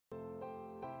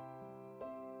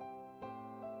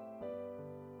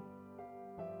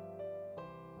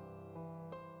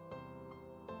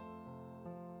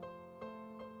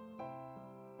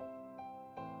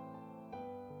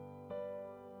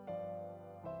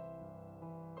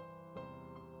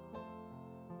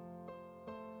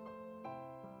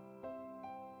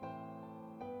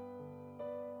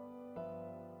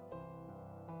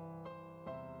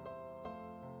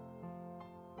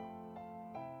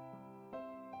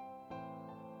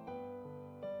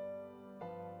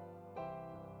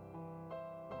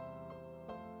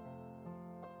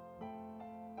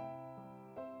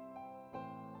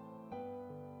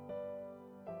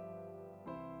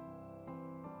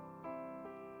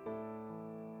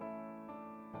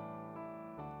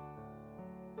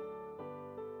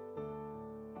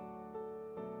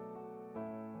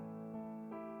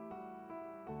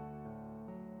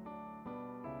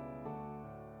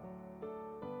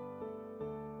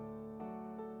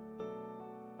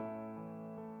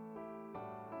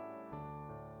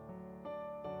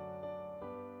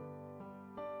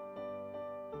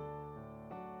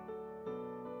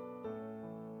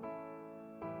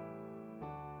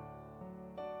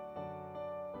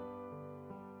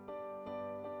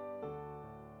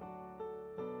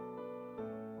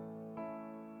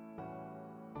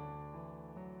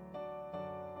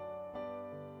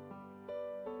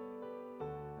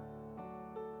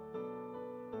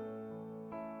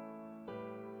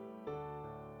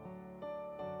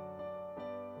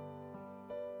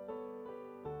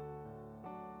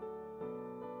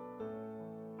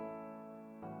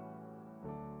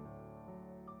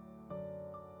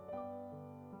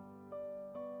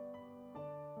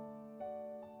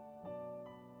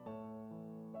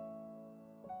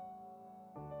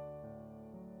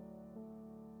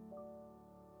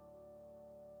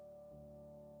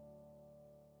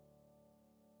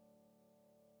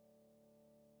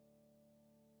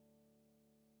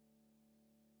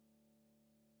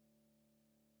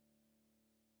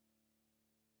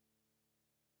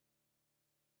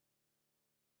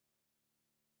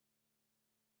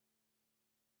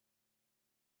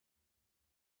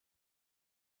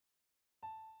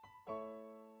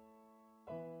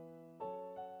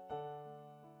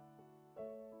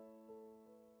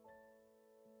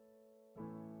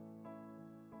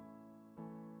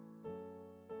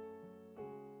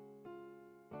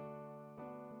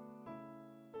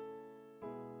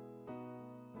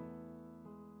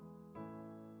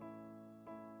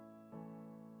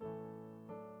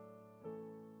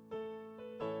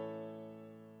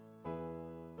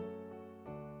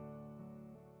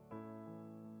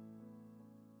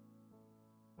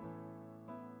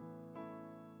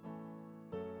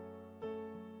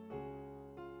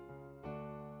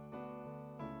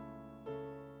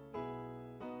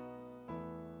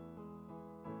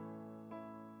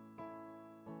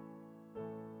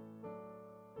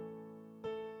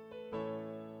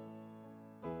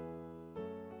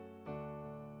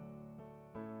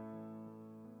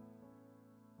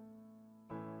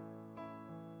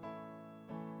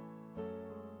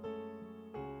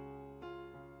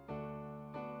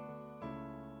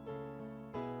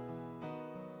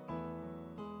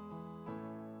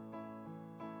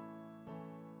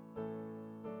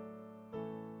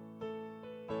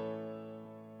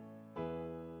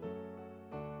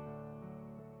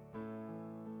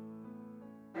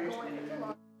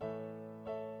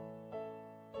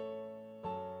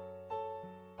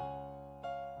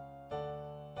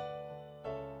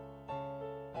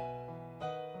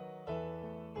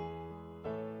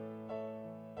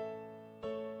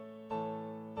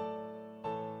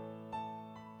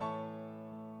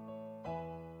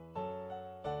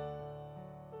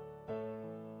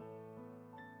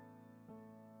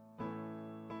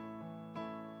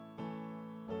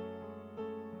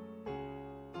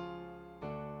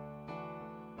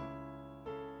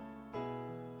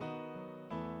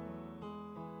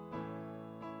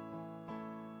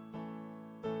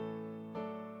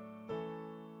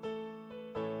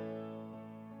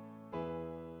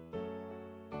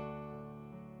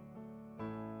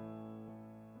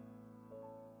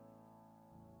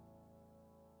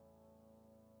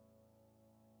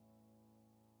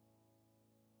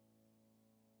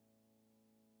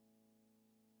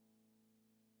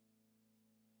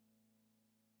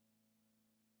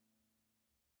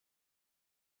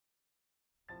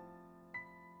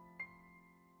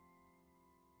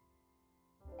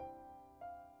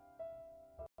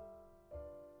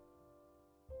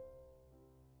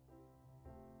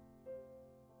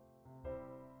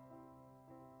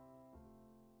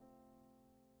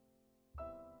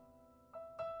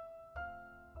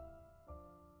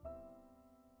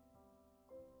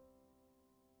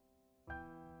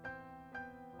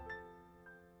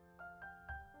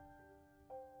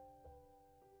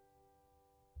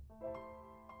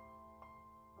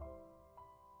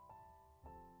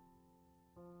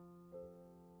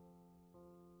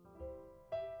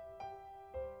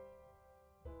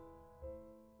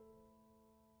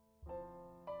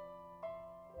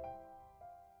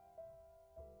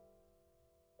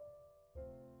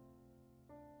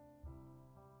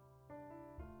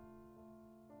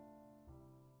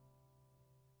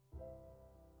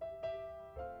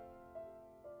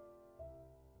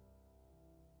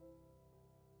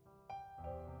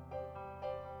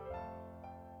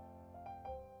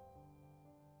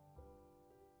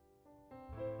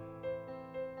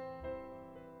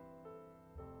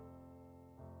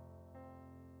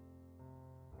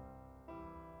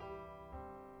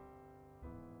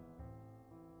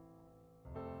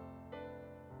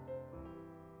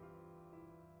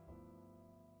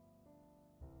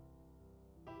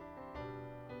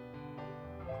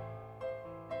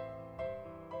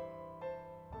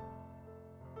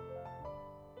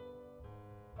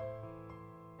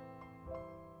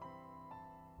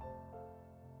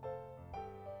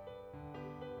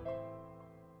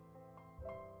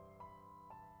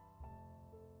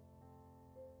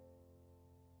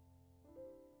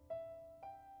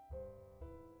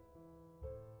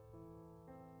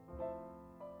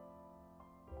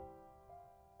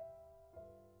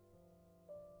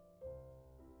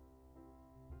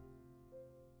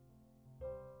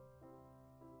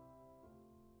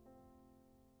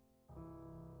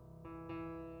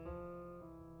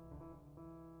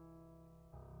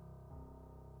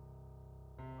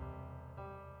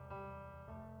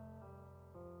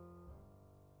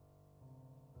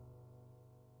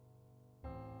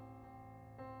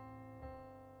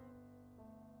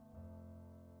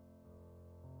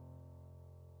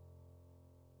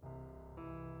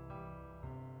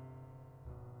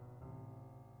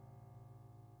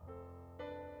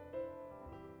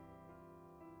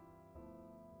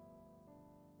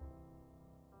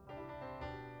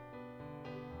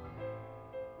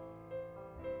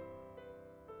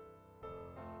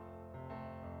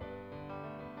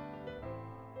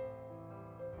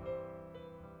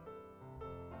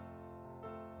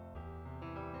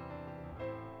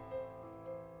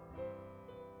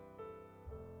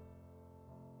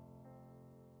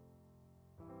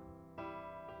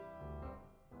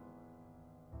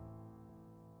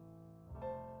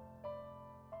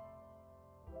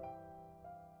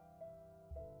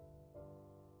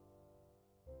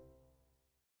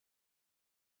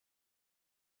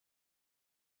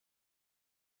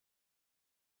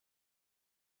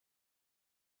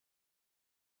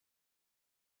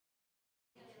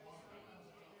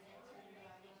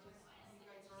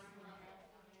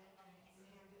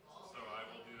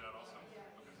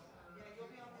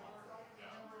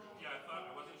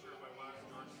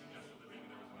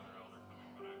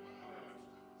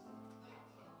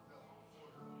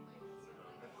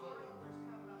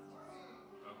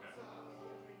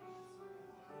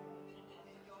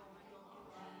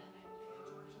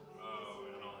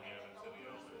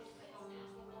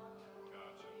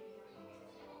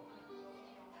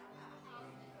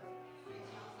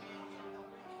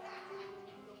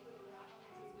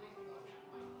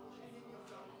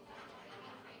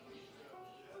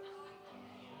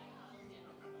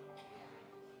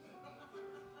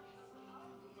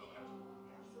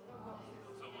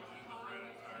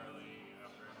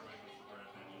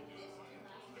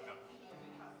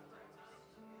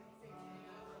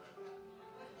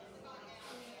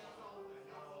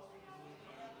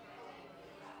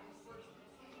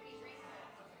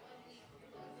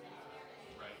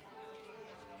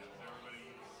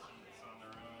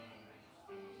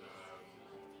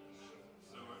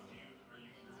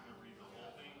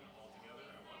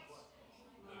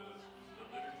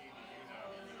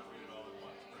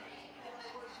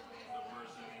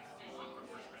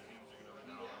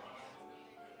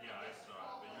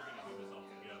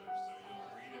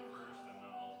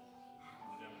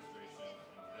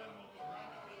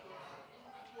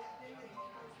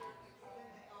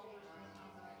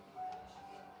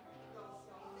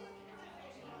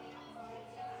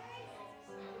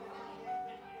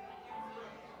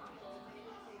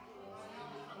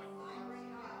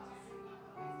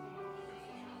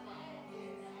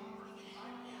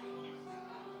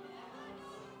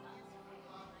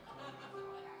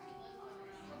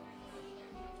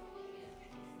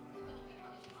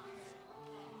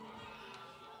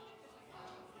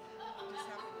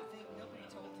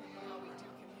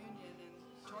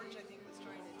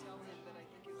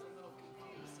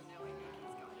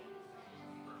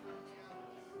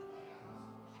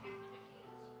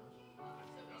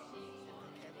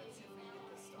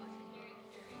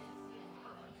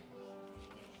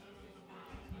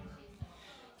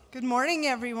Good morning,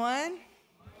 everyone.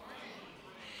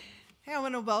 Hey, I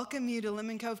want to welcome you to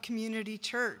Lemon Cove Community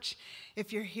Church.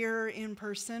 If you're here in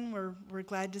person, we're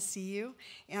glad to see you.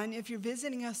 And if you're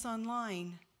visiting us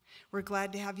online, we're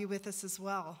glad to have you with us as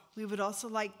well. We would also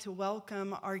like to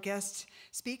welcome our guest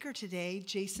speaker today,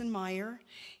 Jason Meyer.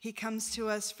 He comes to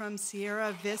us from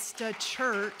Sierra Vista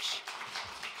Church.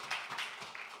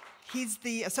 He's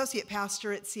the associate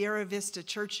pastor at Sierra Vista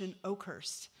Church in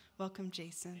Oakhurst. Welcome,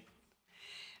 Jason.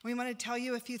 We want to tell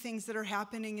you a few things that are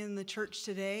happening in the church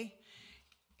today.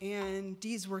 And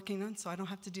Dee's working on, so I don't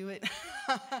have to do it.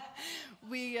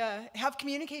 We have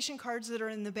communication cards that are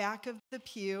in the back of the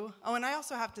pew. Oh, and I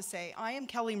also have to say, I am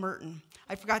Kelly Merton.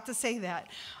 I forgot to say that.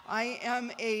 I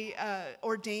am a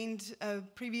ordained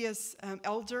previous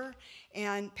elder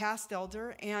and past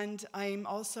elder, and I'm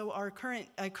also our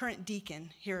current deacon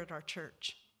here at our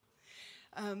church.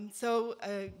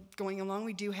 Going along,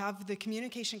 we do have the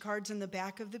communication cards in the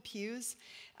back of the pews.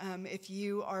 If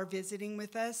you are visiting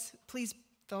with us, please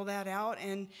fill that out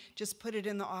and just put it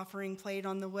in the offering plate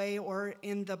on the way or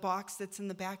in the box that's in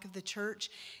the back of the church.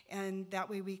 And that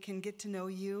way we can get to know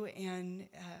you and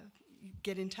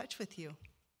get in touch with you.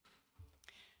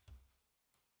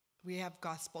 We have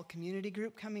Gospel Community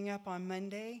Group coming up on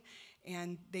Monday,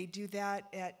 and they do that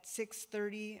at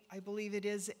 6:30, I believe it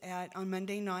is, on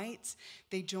Monday nights.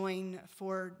 They join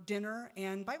for dinner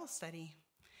and Bible study,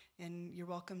 and you're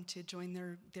welcome to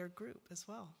join their group as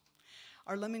well.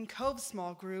 Our Lemon Cove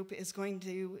small group is going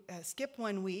to skip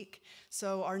 1 week,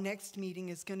 so our next meeting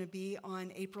is going to be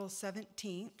on April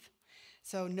 17th.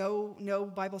 So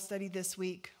no Bible study this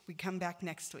week. We come back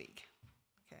next week.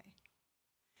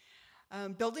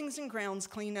 Buildings and Grounds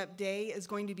Cleanup Day is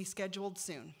going to be scheduled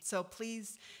soon. So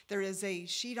please, there is a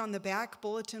sheet on the back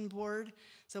bulletin board.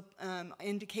 So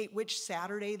indicate which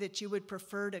Saturday that you would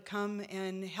prefer to come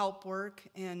and help work.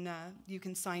 And you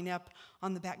can sign up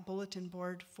on the back bulletin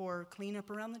board for cleanup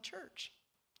around the church.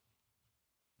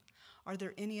 Are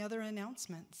there any other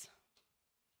announcements?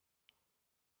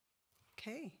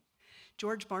 Okay.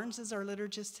 George Barnes is our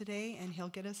liturgist today, and he'll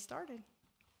get us started.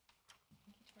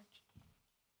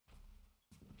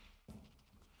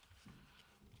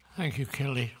 Thank you,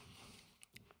 Kelly.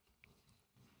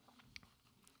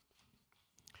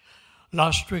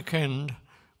 Last weekend,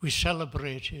 we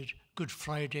celebrated Good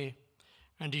Friday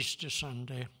and Easter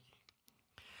Sunday.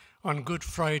 On Good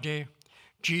Friday,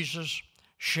 Jesus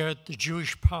shared the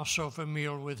Jewish Passover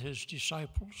meal with his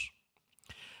disciples.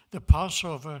 The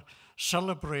Passover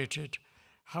celebrated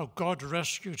how God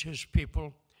rescued his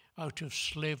people out of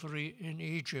slavery in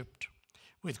Egypt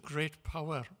with great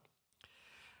power.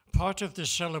 Part of this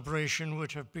celebration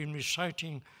would have been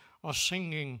reciting or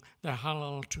singing the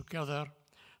Hallel together,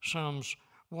 Psalms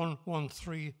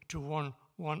 113 to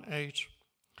 118.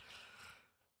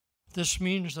 This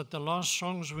means that the last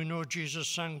songs we know Jesus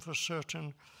sang for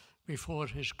certain before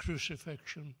his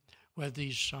crucifixion were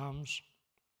these psalms.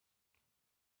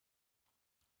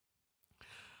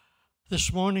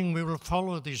 This morning we will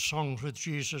follow these songs with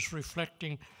Jesus,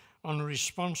 reflecting on a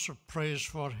response of praise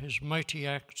for his mighty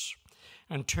acts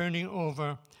and turning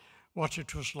over what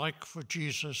it was like for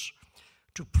Jesus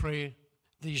to pray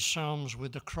these psalms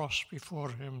with the cross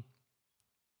before him.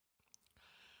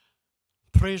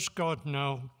 Praise God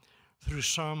now through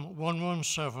Psalm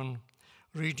 117,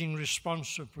 reading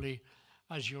responsibly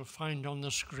as you'll find on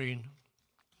the screen.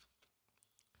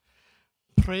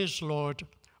 Praise Lord,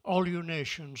 all you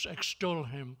nations, extol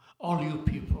him, all you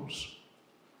peoples.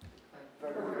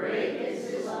 For great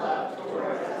is his love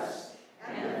toward us,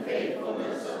 and the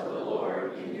faithfulness of the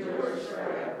Lord endures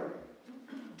forever.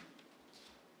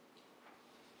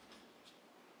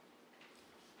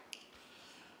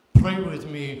 Pray with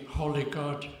me, Holy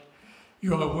God.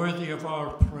 You are worthy of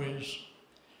our praise.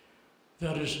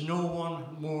 There is no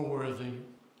one more worthy.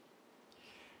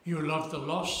 You love the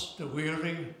lost, the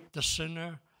weary, the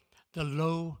sinner, the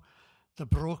low, the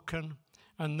broken,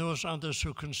 and those others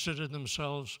who consider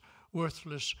themselves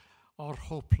worthless or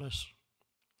hopeless.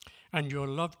 And your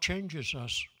love changes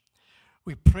us.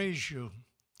 We praise you.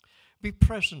 Be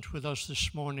present with us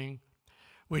this morning.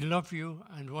 We love you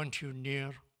and want you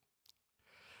near.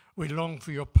 We long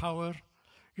for your power,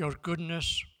 your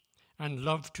goodness, and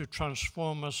love to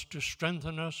transform us, to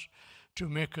strengthen us, to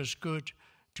make us good,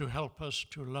 to help us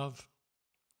to love.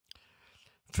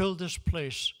 Fill this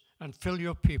place and fill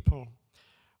your people,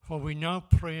 for we now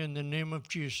pray in the name of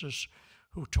Jesus,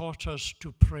 who taught us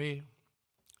to pray.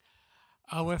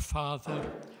 Our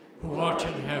Father, who art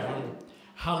in heaven,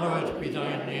 hallowed be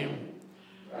thy name.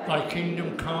 Thy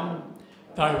kingdom come,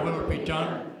 thy will be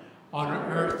done, on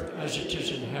earth as it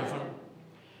is in heaven.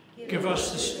 Give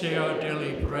us this day our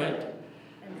daily bread,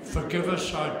 Forgive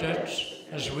us our debts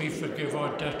as we forgive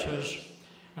our debtors,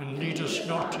 and lead us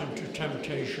not into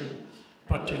temptation,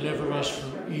 but deliver us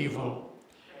from evil.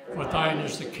 For thine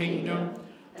is the kingdom,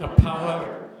 the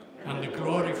power, and the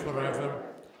glory forever.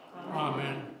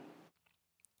 Amen.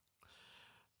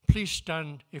 Please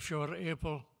stand if you are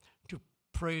able to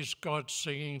praise God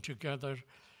singing together.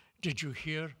 Did you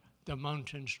hear the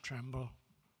mountains tremble?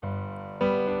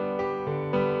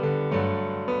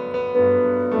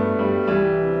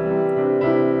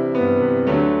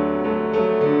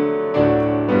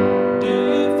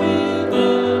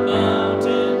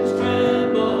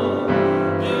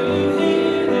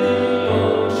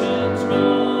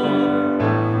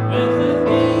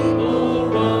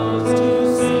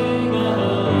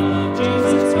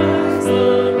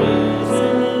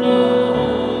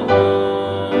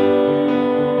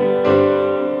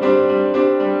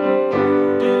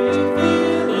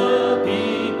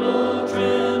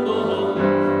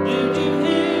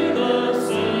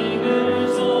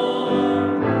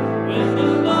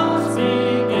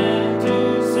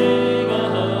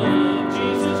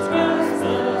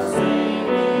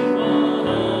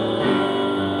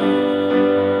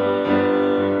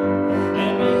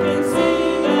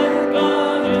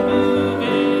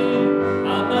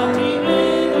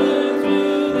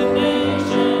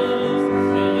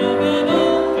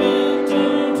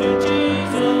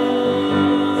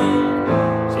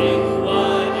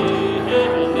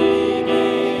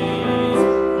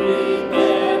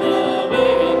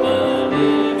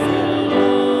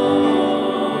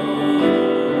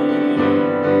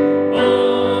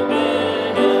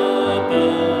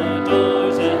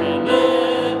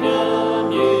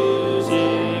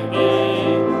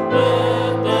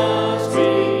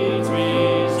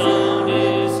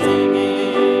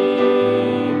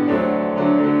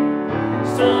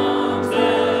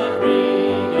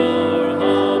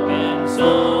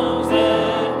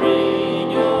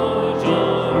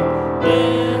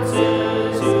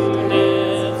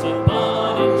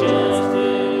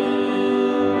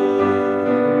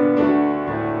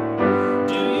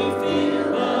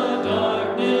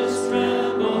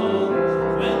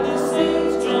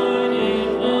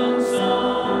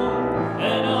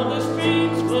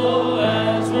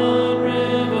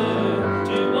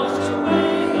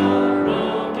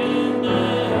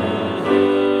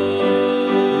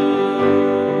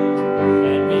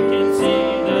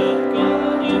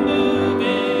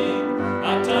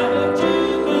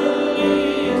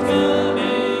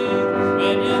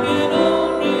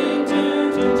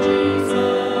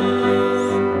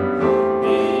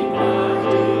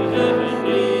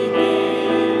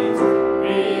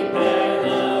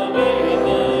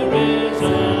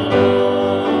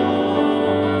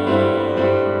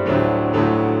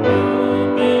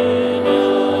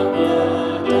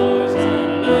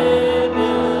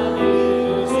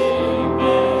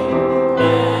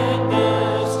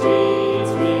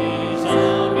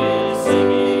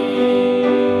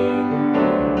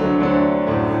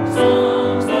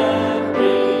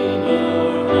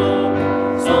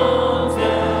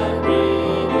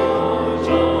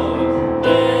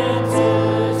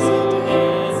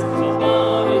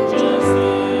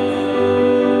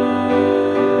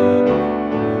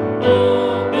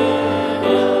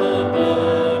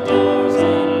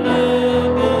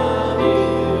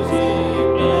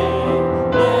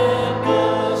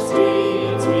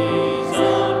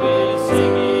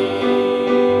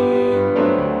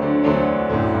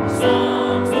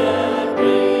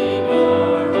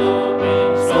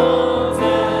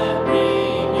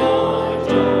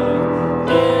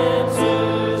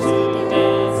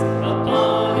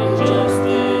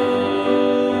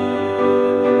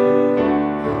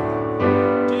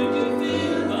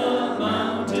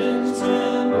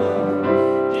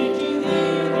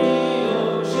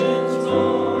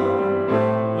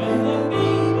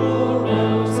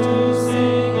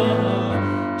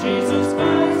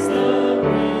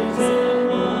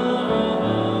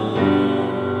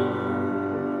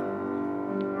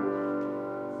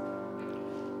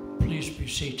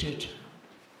 Seated.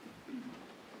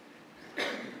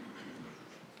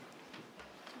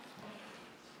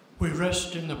 We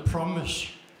rest in the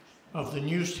promise of the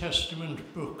New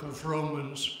Testament book of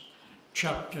Romans,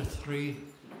 chapter 3,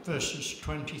 verses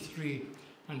 23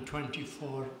 and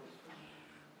 24,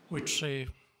 which say,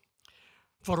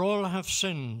 "For all have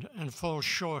sinned and fall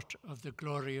short of the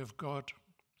glory of God,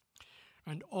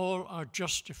 and all are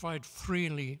justified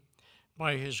freely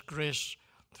by his grace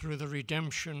through the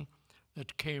redemption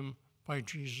that came by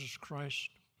Jesus Christ."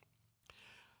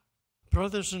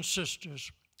 Brothers and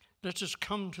sisters, let us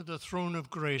come to the throne of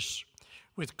grace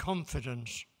with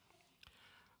confidence,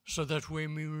 so that we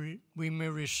may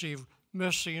receive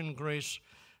mercy and grace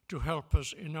to help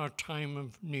us in our time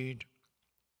of need.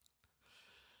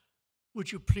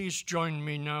 Would you please join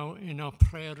me now in our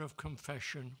prayer of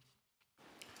confession?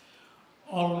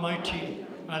 Almighty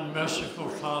and merciful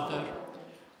Father,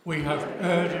 we have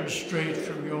erred and strayed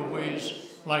from your ways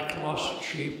like lost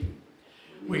sheep.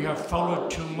 We have followed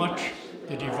too much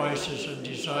the devices and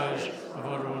desires of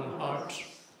our own hearts.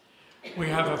 We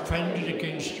have offended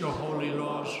against your holy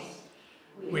laws.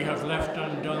 We have left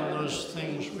undone those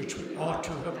things which we ought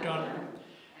to have done,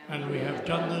 and we have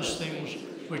done those things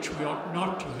which we ought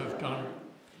not to have done,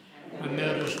 and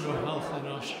there is no health in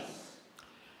us.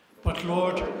 But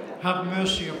Lord, have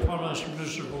mercy upon us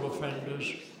miserable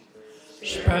offenders.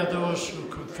 Spare those who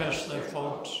confess their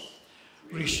faults.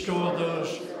 Restore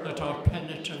those that are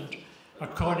penitent,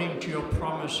 according to your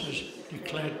promises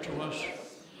declared to us,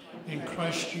 in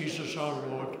Christ Jesus our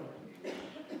Lord.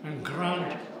 And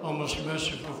grant, O most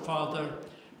merciful Father,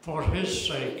 for his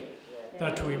sake,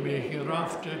 that we may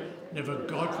hereafter live a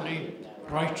godly,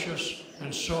 righteous,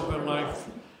 and sober life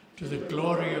to the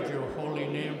glory of your holy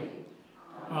name.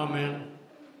 Amen.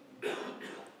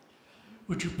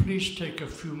 Would you please take a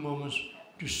few moments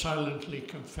to silently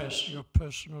confess your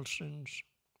personal sins?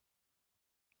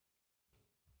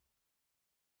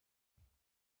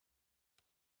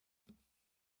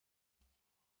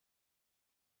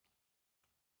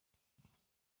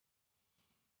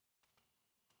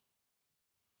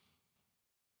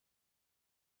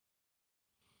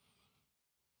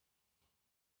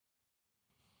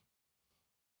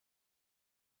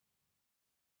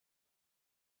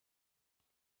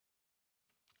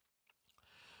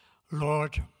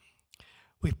 Lord,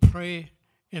 we pray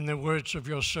in the words of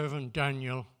your servant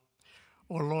Daniel,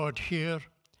 O Lord, hear,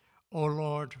 O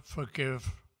Lord,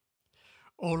 forgive.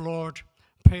 O Lord,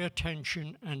 pay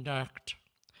attention and act.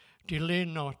 Delay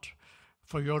not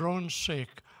for your own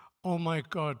sake, O my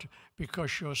God,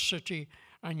 because your city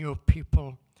and your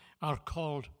people are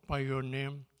called by your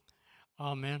name.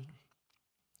 Amen.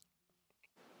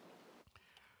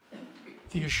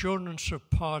 The assurance of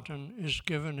pardon is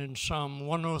given in Psalm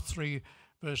 103,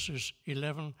 verses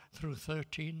 11 through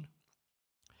 13.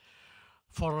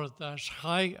 For as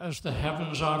high as the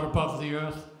heavens are above the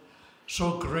earth,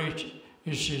 so great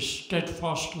is his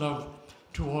steadfast love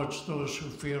towards those who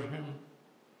fear him.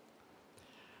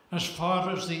 As far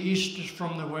as the east is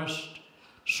from the west,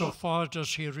 so far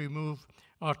does he remove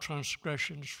our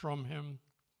transgressions from him.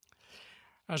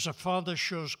 As a father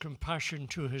shows compassion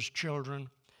to his children,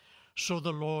 so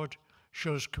the Lord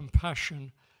shows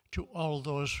compassion to all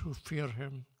those who fear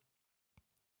him.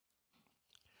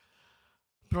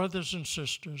 Brothers and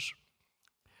sisters,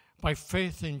 by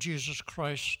faith in Jesus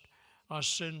Christ, our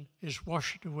sin is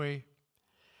washed away,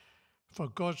 for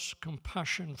God's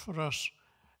compassion for us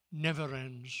never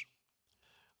ends.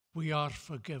 We are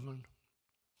forgiven.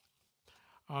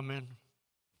 Amen.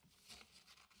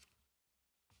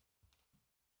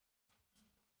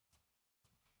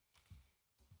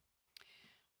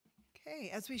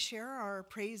 Okay, as we share our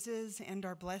praises and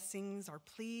our blessings, our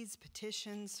pleas,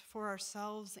 petitions for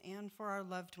ourselves and for our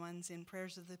loved ones in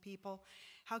prayers of the people,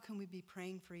 how can we be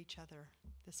praying for each other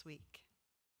this week?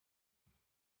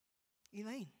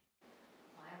 Elaine.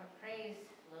 Well, I have a praise.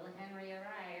 Little Henry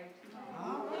arrived.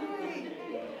 All right.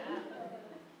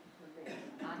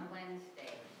 On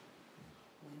Wednesday.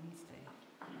 Wednesday.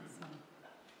 Awesome.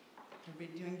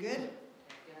 Everybody doing good?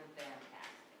 They're doing fantastic.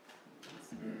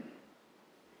 Awesome.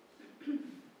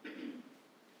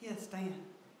 Yes, Diane.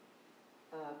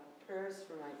 Prayers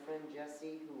for my friend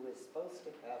Jessie, who was supposed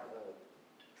to have a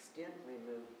stent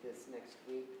removed this next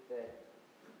week, but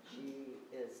she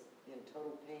is in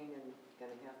total pain and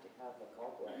going to have a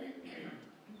gallbladder removed.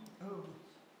 Oh.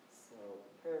 So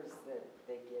prayers that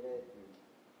they get it and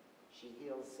she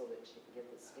heals so that she can get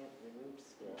the stent removed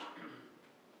still.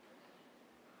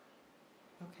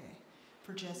 Okay.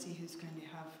 For Jessie, who's going to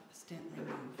have a stent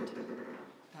removed,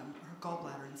 her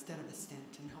gallbladder instead of a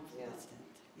stent, and hopefully a stent.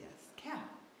 Yes. Kat.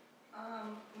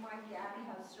 My daddy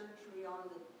has surgery on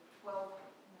the 12th,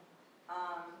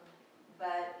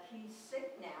 but he's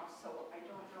sick now, so I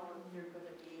don't know if they're going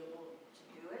to be able to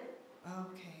do it.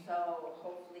 Okay. So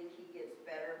hopefully he gets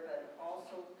better, but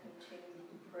also continue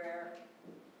prayer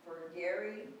for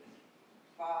Gary,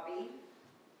 Bobby,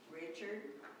 Richard,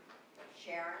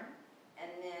 Sharon, and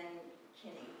then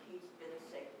Kenny. He's been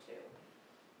sick too.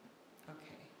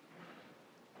 Okay.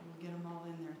 We'll get them all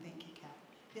in there. Thank you, Kat.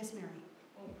 Yes, Mary.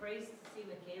 Well, praise to see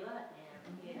Michaela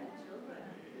and we have children.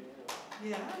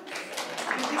 Yeah.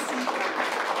 Good to see you.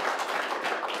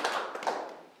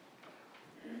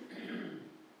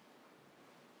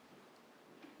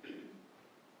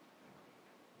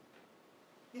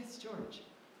 George.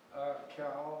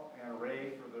 Cal and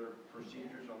Ray for their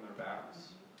procedures on their backs.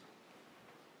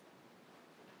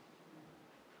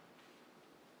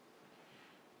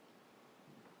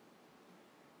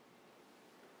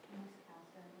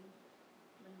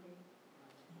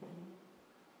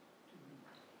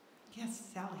 Yes,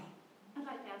 Sally. I'd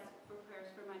like to ask for prayers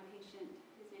for my patient.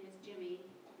 His name is Jimmy.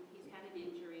 He's had an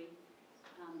injury,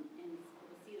 and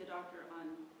we'll see the doctor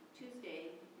on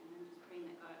Tuesday, and I'm just praying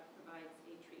that God provides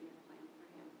a treatment plan for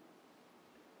him.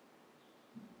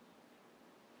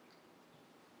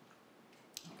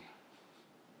 Okay.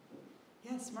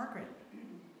 Yes, Margaret.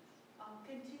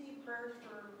 Continue prayers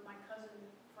for my cousin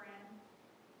Fran.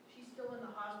 She's still in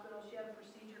the hospital. She had a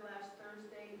procedure last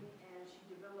Thursday, and she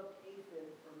developed AFib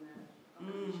from that.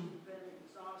 She's been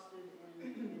exhausted and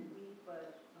weak,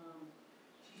 but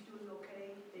she's doing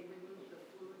okay. They removed the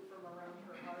fluid from around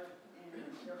her heart, and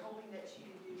they're hoping that she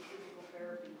can do physical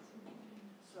therapy.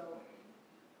 So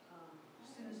as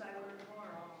soon as I learn more,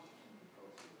 I'll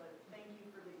post it. But thank you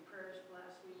for the prayers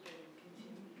last week and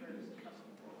continued prayers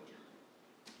coming forward.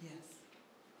 Yes.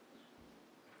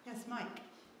 Yes, Mike.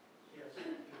 Yes,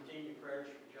 continue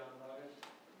prayers for John Lotus.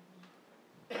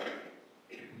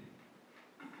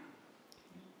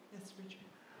 Yes, Richard.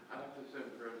 I'd like to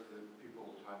send prayers to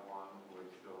people in Taiwan who are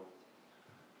still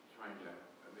trying to,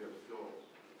 they're still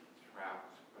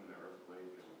trapped from the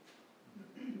earthquake, and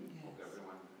hope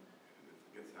everyone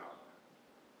gets out.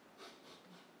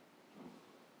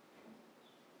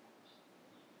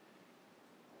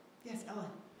 Yes, Ellen.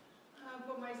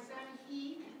 For my son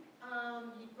Heath,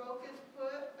 he broke his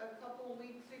foot a couple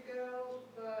weeks ago,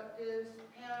 but this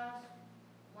past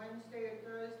Wednesday or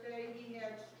Thursday, he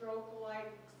had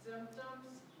stroke-like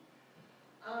symptoms.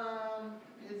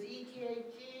 His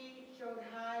EKG showed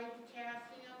high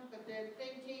potassium, but they're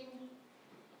thinking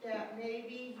that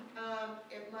maybe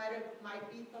it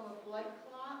might be from a blood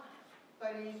clot,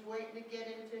 but he's waiting to get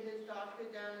into his doctor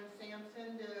down in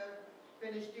Sampson to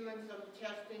finish doing some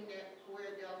testing that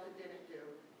where Delta didn't do.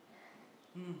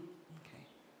 Okay.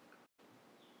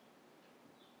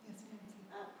 Yes, Nancy.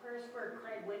 Prayers for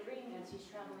Craig Woodring as he's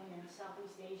traveling in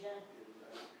Southeast Asia,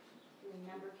 doing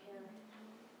member care.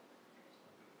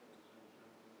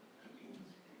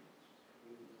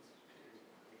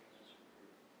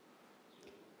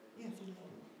 Yes,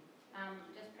 Elaine.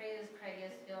 Just pray as Craig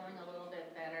is feeling a little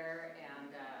bit better, and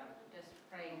just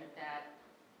praying that that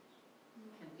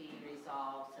can be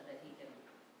resolved so that he can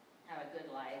have a good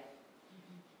life.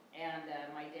 And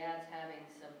my dad's having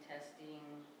some testing,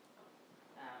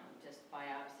 just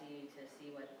biopsy to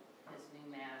see what his new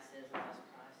mass is on his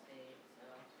prostate. So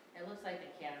it looks like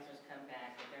the cancer's come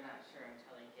back, but they're not sure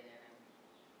until they get in.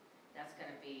 And that's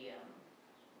going to be, I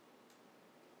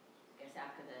guess,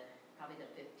 after probably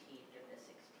the 15th or the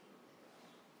 16th.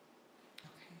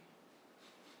 Okay.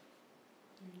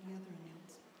 Are there any other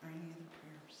announcements or any other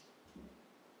prayers?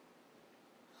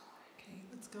 Okay,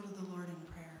 let's go to the Lord in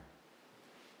prayer.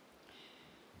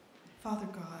 Father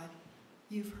God,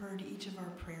 you've heard each of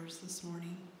our prayers this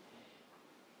morning.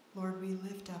 Lord, we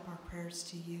lift up our prayers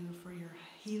to you for your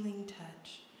healing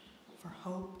touch, for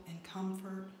hope and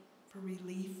comfort, for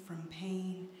relief from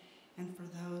pain, and for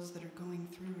those that are going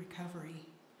through recovery.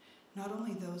 Not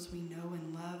only those we know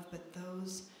and love, but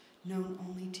those known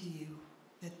only to you,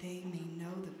 that they may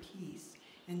know the peace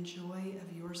and joy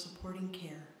of your supporting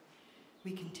care.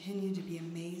 We continue to be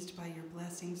amazed by your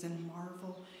blessings and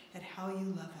marvel at how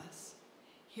you love us.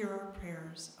 Hear our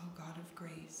prayers, O God of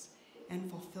grace, and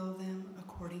fulfill them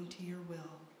according to your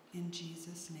will. In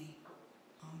Jesus' name,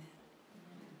 amen.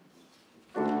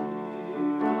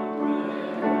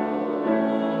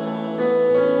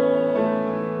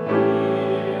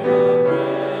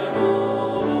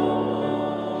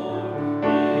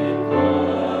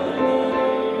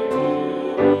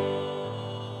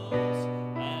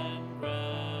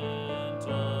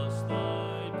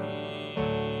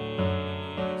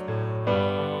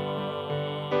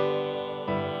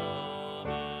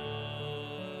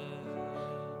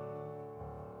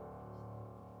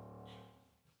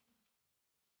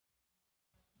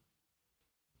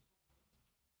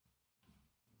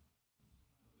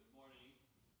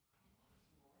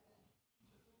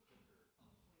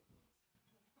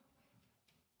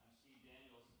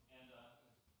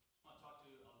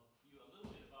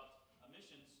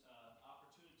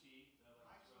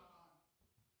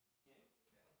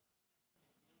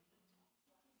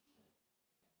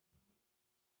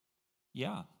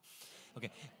 Yeah.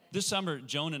 Okay. This summer,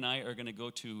 Joan and I are going to go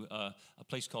to a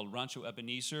place called Rancho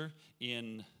Ebenezer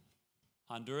in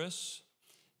Honduras.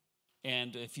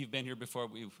 And if you've been here before,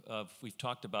 we've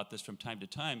talked about this from time to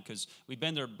time because we've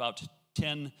been there about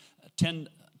 10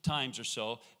 times or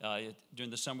so.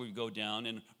 During the summer, we go down.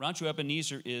 And Rancho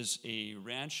Ebenezer is a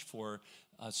ranch for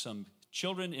some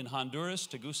children in Honduras,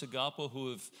 Tegucigalpa,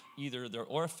 who have either they're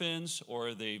orphans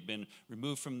or they've been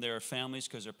removed from their families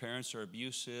because their parents are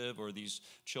abusive, or these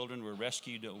children were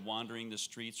rescued wandering the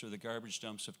streets or the garbage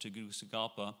dumps of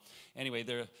Tegucigalpa. Anyway,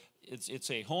 it's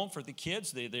a home for the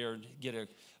kids. They get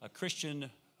a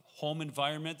Christian home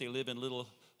environment. They live in little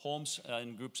homes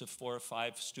in groups of 4 or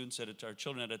 5 students or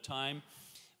children at a time,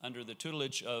 under the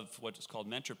tutelage of what is called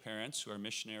mentor parents, who are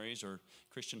missionaries or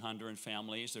Christian Honduran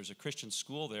families. There's a Christian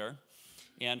school there.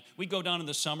 And we go down in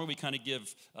the summer. We kind of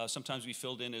give, sometimes we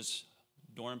filled in as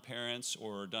dorm parents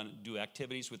or do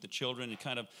activities with the children and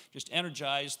kind of just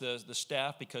energize the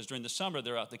staff, because during the summer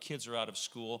the kids are out of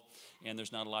school and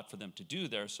there's not a lot for them to do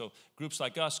there. So groups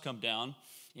like us come down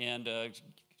and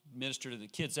minister to the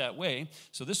kids that way.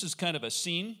 So this is kind of a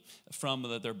scene from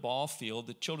their ball field.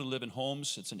 The children live in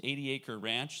homes. It's an 80-acre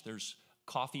ranch. There's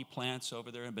coffee plants over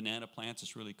there and banana plants.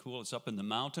 It's really cool. It's up in the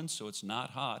mountains, so it's not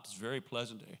hot. It's very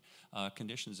pleasant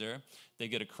conditions there. They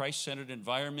get a Christ-centered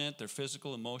environment. Their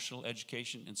physical, emotional,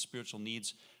 education, and spiritual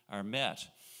needs are met.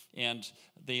 And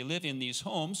they live in these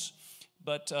homes.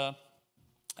 But I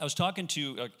was talking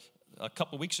to, a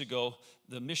couple weeks ago,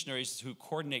 the missionaries who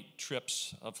coordinate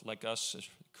trips of like us,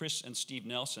 Chris and Steve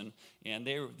Nelson, and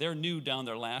they're new down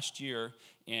there last year,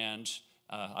 and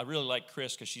I really like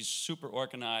Chris because she's super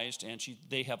organized, and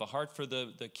they have a heart for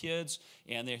the kids,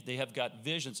 and they have got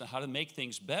visions on how to make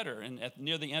things better. And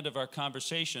near the end of our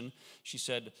conversation, she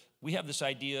said, we have this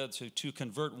idea to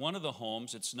convert one of the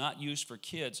homes, it's not used for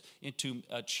kids, into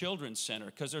a children's center,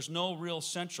 because there's no real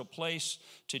central place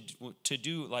to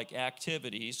do like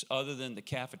activities other than the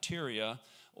cafeteria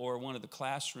or one of the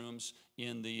classrooms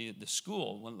in the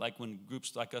school. When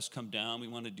groups like us come down, we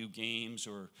want to do games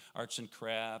or arts and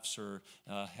crafts or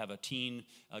have a teen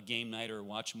game night or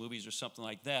watch movies or something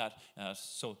like that.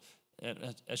 So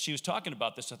as she was talking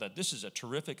about this, I thought this is a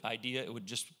terrific idea. It would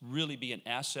just really be an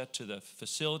asset to the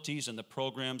facilities and the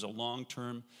programs, a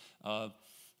long-term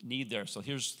need there. So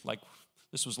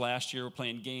this was last year, we're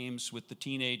playing games with the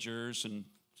teenagers and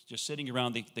just sitting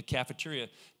around the cafeteria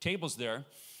tables there.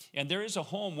 And there is a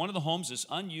home, one of the homes is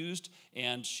unused,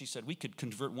 and she said we could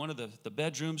convert one of the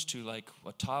bedrooms to like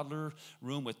a toddler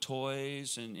room with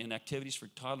toys and activities for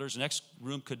toddlers. The next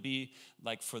room could be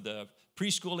like for the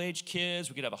preschool age kids.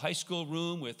 We could have a high school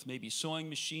room with maybe sewing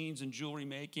machines and jewelry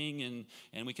making,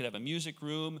 and we could have a music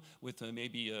room with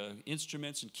maybe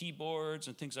instruments and keyboards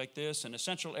and things like this. And a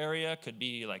central area could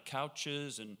be like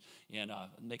couches and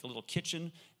make a little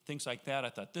kitchen, things like that. I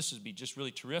thought this would be just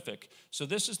really terrific. So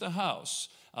this is the house.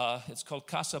 It's called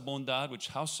Casa Bondad, which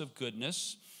House of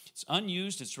Goodness. It's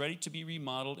unused. It's ready to be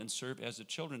remodeled and serve as a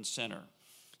children's center.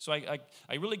 So I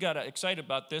really got excited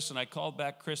about this, and I called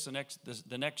back Chris the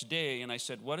next day, and I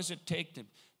said, what does it take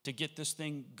to get this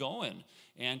thing going?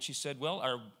 And she said, well,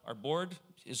 our board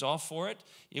is all for it.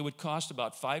 It would cost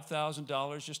about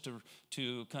 $5,000 just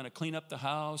to kind of clean up the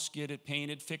house, get it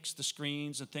painted, fix the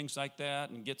screens and things like that,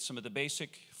 and get some of the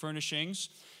basic furnishings.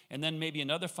 And then maybe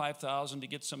another $5,000 to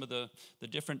get some of the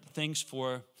different things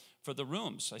for the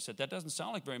rooms. I said, that doesn't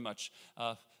sound like very much.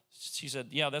 She said,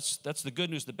 yeah, that's the good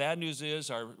news. The bad news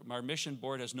is our mission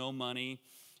board has no money,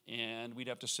 and we'd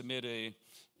have to submit a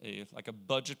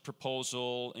budget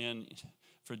proposal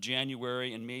for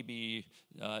January, and maybe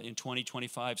in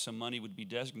 2025 some money would be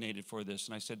designated for this.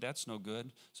 And I said, that's no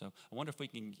good. So I wonder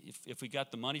if we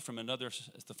got the money from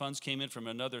if the funds came in from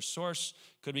another source,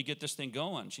 could we get this thing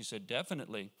going? She said,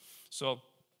 definitely. So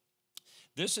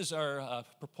this is our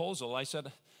proposal. I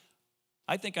said,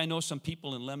 I think I know some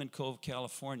people in Lemon Cove,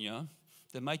 California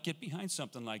that might get behind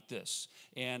something like this.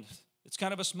 And it's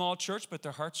kind of a small church, but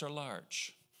their hearts are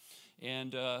large.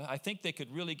 And I think they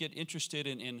could really get interested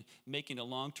in making a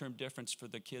long-term difference for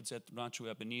the kids at Rancho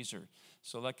Ebenezer.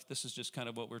 So this is just kind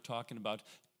of what we're talking about,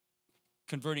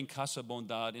 converting Casa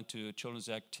Bondad into a children's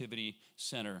activity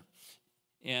center.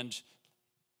 And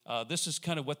this is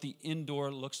kind of what the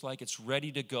indoor looks like. It's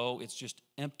ready to go. It's just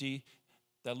empty.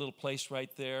 That little place right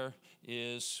there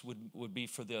would be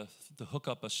for the hook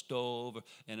up a stove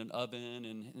and an oven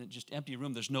and just empty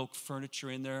room. There's no furniture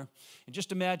in there. And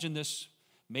just imagine this.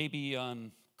 Maybe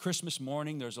on Christmas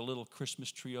morning, there's a little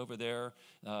Christmas tree over there.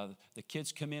 The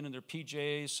kids come in their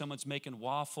PJs. Someone's making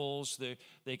waffles.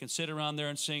 They can sit around there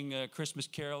and sing Christmas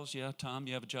carols. Yeah, Tom,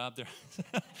 you have a job there.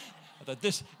 I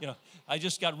thought I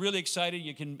just got really excited.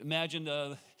 You can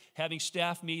imagine having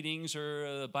staff meetings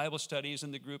or Bible studies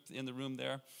in the room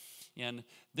there. And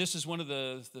this is one of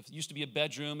used to be a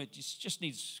bedroom. It just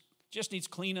needs just needs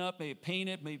cleanup, maybe paint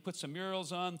it, maybe put some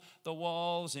murals on the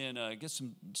walls, and get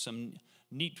some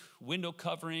neat window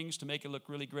coverings to make it look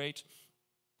really great.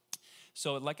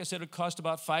 So like I said, it cost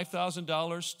about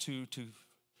 $5,000 to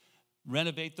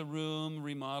renovate the room,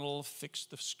 remodel, fix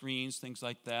the screens, things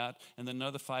like that, and then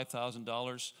another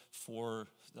 $5,000 for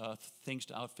things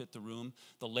to outfit the room.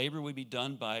 The labor would be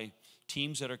done by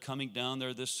teams that are coming down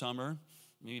there this summer.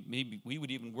 Maybe we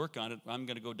would even work on it. I'm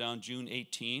going to go down June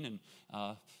 18,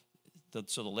 and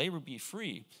so the labor would be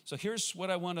free. So here's what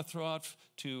I want to throw out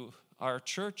to our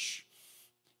church,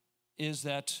 is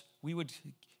that we would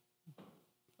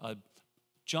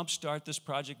jumpstart this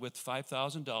project with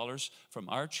 $5,000 from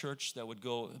our church that would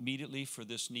go immediately for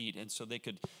this need. And so they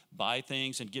could buy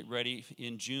things and get ready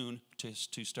in June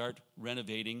to start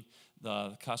renovating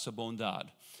the Casa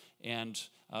Bondad. And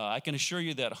I can assure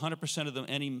you that 100% of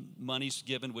any monies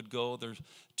given would go there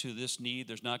to this need.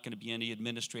 There's not going to be any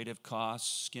administrative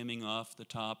costs skimming off the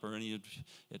top or any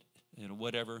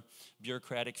whatever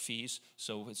bureaucratic fees.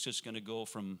 So it's just going to go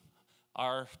from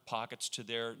our pockets to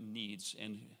their needs,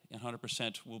 and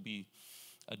 100% will be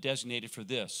designated for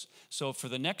this. So for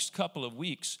the next couple of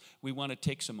weeks, we want to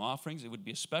take some offerings. It would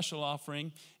be a special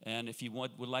offering, and if you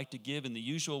would like to give in the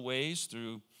usual ways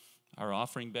through our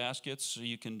offering baskets, so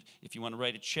you can, if you want to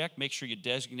write a check, make sure you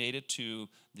designate it to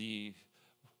the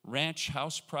Ranch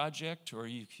House Project, or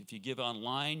if you give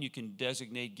online, you can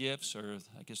designate gifts, or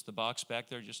I guess the box back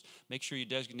there, just make sure you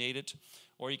designate it,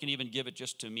 or you can even give it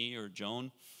just to me or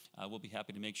Joan. We'll be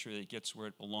happy to make sure that it gets where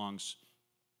it belongs.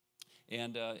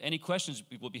 And any questions,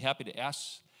 we'll be happy to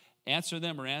answer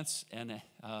them or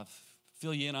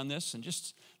fill you in on this. And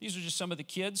these are just some of the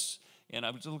kids, and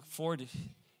I would look forward to,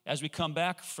 as we come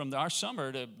back from our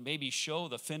summer, to maybe show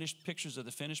the finished pictures of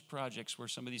the finished projects where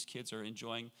some of these kids are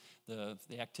enjoying the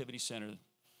activity center.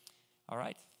 All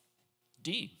right,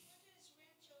 D.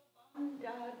 What does Rancho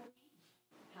Bondad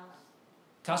House.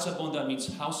 Casa Bondad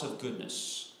means house of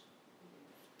goodness.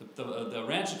 The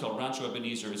ranch is called Rancho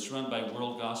Ebenezer. It's run by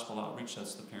World Gospel Outreach.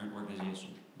 That's the parent organization.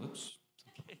 Whoops.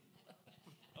 Okay.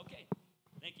 Okay.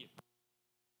 Thank you.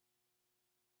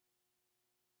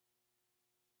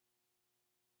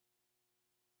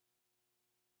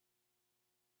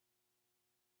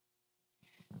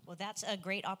 Well, that's a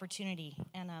great opportunity.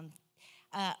 And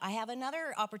I have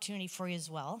another opportunity for you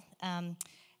as well.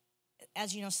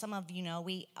 As you know, some of you know,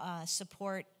 we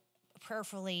support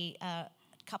prayerfully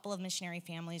couple of missionary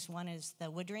families. One is the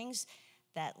Woodrings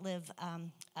that live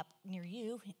up near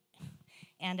you,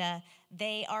 and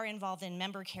they are involved in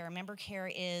member care. Member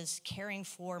care is caring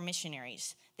for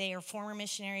missionaries. They are former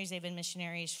missionaries. They've been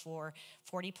missionaries for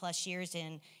 40 plus years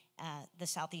in the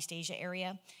Southeast Asia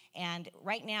area. And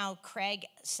right now, Craig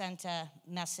sent a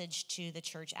message to the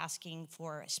church asking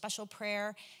for special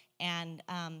prayer and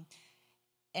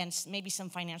maybe some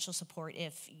financial support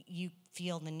if you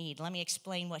feel the need. Let me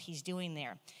explain what he's doing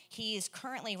there. He is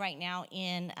currently right now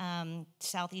in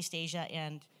Southeast Asia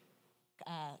and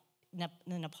the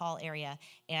Nepal area,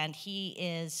 and he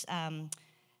is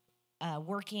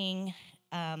working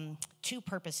two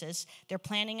purposes. They're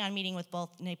planning on meeting with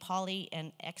both Nepali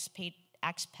and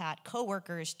expat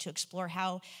co-workers to explore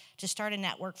how to start a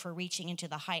network for reaching into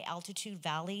the high altitude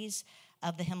valleys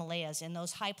of the Himalayas. And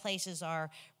those high places are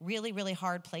really, really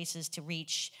hard places to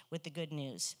reach with the good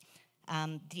news.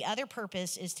 The other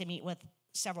purpose is to meet with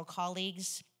several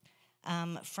colleagues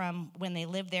from when they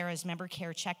live there as member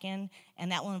care check-in,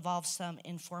 and that will involve some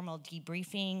informal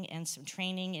debriefing and some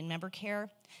training in member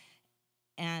care.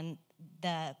 And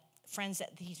the friends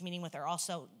that he's meeting with are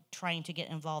also trying to get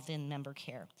involved in member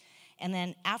care. And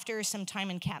then after some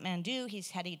time in Kathmandu, he's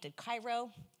heading to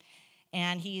Cairo,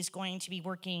 and he's going to be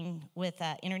working with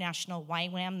International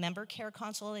YWAM member care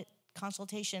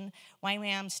consultation.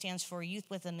 YWAM stands for Youth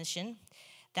with a Mission.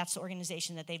 That's the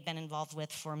organization that they've been involved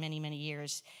with for many, many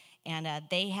years. And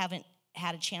they haven't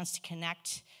had a chance to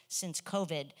connect since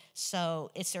COVID.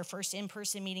 So it's their first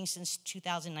in-person meeting since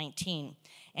 2019.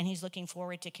 And he's looking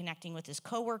forward to connecting with his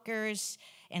coworkers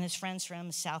and his friends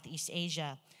from Southeast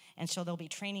Asia. And so there'll be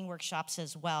training workshops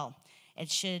as well. It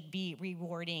should be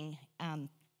rewarding.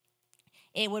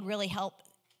 It would really help.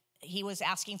 He was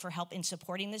asking for help in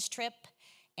supporting this trip,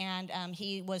 and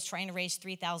he was trying to raise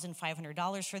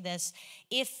 $3,500 for this.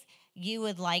 If you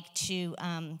would like to,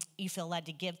 you feel led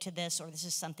to give to this, or this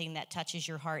is something that touches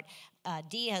your heart,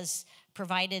 Dee has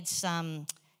provided some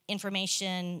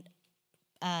information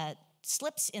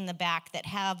slips in the back that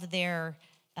have their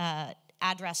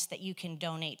address that you can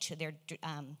donate to their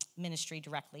ministry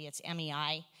directly. It's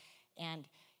MEI, and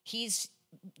he's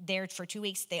there for 2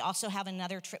 weeks. They also have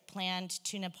another trip planned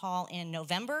to Nepal in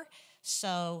November.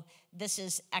 So this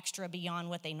is extra beyond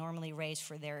what they normally raise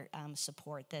for their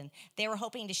support. Then they were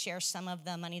hoping to share some of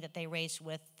the money that they raised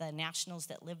with the nationals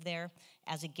that live there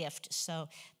as a gift. So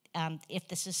if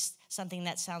this is something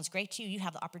that sounds great to you, you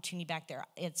have the opportunity back there.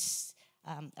 It's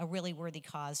a really worthy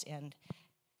cause, and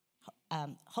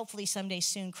hopefully someday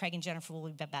soon, Craig and Jennifer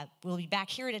will be back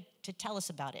here to tell us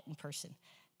about it in person.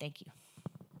 Thank you.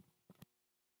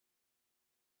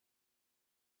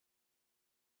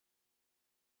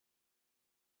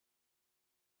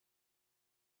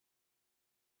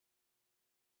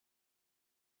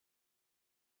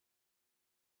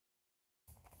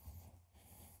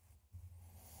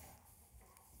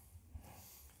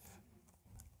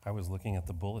 I was looking at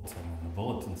the bulletin, and the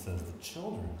bulletin says the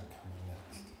children are coming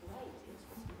next.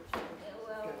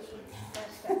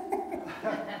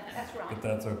 That's wrong. But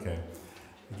that's okay.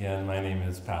 Again, my name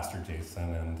is Pastor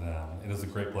Jason, and it is a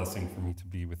great blessing for me to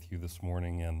be with you this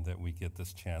morning, and that we get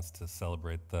this chance to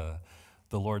celebrate the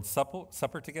Lord's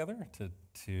Supper together,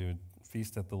 to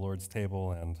feast at the Lord's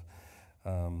table. And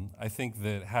I think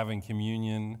that having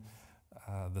communion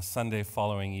the Sunday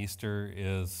following Easter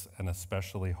is an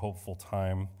especially hopeful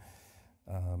time.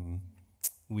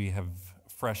 We have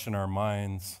fresh in our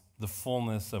minds the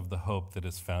fullness of the hope that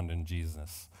is found in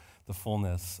Jesus, the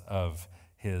fullness of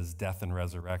his death and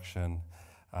resurrection,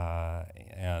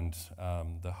 and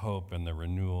the hope and the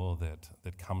renewal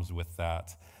that comes with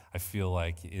that. I feel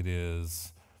like it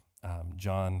is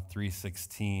John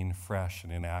 3:16 fresh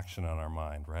and in action on our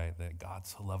mind, right? That God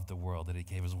so loved the world that he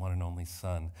gave his one and only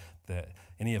Son, that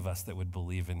any of us that would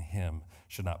believe in him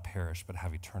should not perish but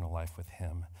have eternal life with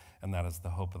him. And that is the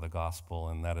hope of the gospel,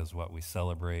 and that is what we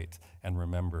celebrate and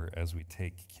remember as we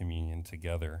take communion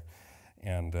together.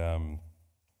 And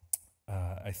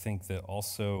I think that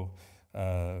also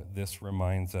this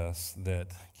reminds us that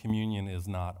communion is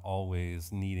not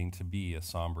always needing to be a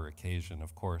somber occasion.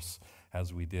 Of course,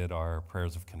 as we did our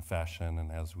prayers of confession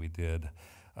and as we did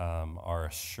our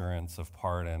assurance of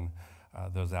pardon,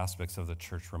 those aspects of the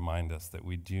church remind us that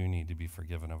we do need to be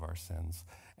forgiven of our sins.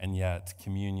 And yet,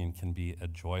 communion can be a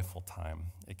joyful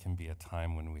time. It can be a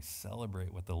time when we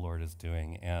celebrate what the Lord is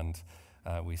doing, and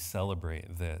we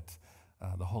celebrate that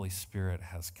the Holy Spirit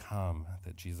has come,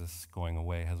 that Jesus going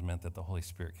away has meant that the Holy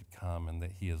Spirit could come and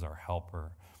that he is our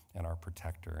helper and our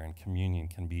protector. And communion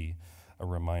can be a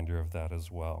reminder of that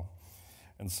as well.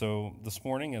 And so this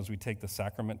morning, as we take the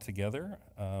sacrament together,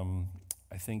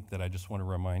 I think that I just want to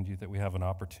remind you that we have an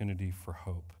opportunity for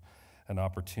hope, an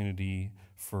opportunity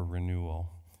for renewal,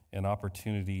 an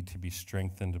opportunity to be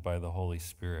strengthened by the Holy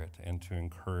Spirit and to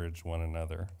encourage one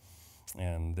another,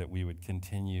 and that we would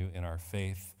continue in our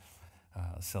faith,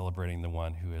 celebrating the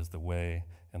one who is the way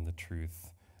and the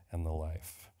truth and the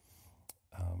life.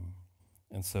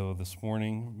 And so this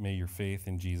morning, may your faith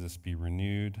in Jesus be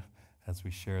renewed as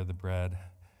we share the bread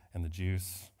and the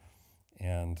juice.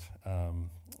 And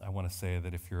I want to say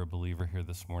that if you're a believer here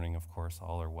this morning, of course,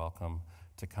 all are welcome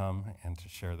to come and to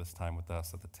share this time with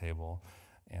us at the table.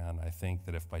 And I think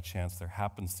that if by chance there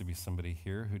happens to be somebody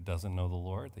here who doesn't know the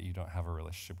Lord, that you don't have a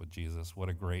relationship with Jesus, what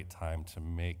a great time to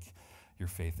make your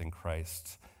faith in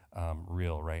Christ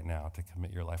real right now, to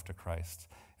commit your life to Christ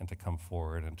and to come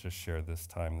forward and to share this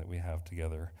time that we have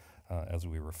together as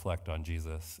we reflect on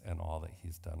Jesus and all that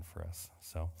he's done for us.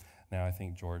 So now I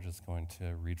think George is going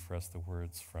to read for us the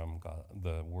words from 1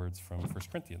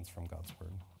 Corinthians from God's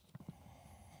Word.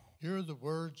 Here are the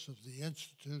words of the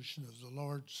institution of the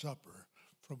Lord's Supper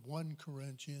from 1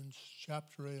 Corinthians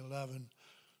chapter 11,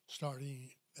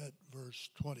 starting at verse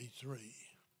 23.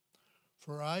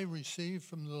 For I received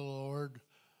from the Lord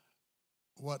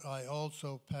what I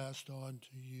also passed on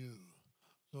to you.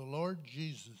 The Lord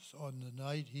Jesus, on the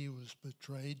night he was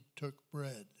betrayed, took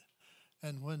bread,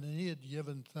 and when he had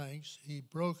given thanks, he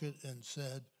broke it and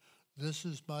said, "This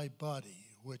is my body,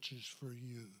 which is for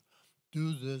you.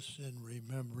 Do this in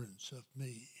remembrance of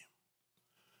me."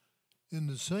 In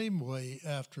the same way,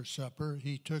 after supper,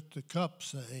 he took the cup,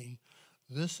 saying,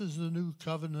 "This is the new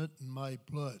covenant in my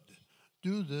blood.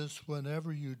 Do this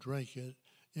whenever you drink it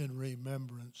in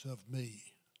remembrance of me.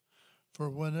 For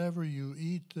whenever you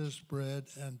eat this bread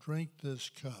and drink this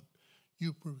cup,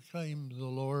 you proclaim the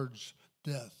Lord's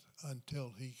death until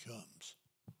he comes."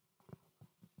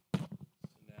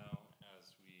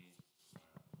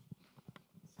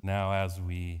 Now as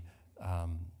we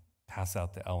pass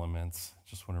out the elements,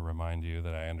 just want to remind you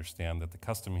that I understand that the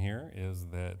custom here is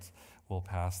that we'll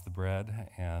pass the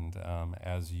bread, and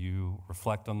as you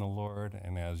reflect on the Lord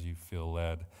and as you feel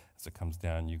led, as it comes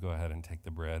down, you go ahead and take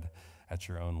the bread at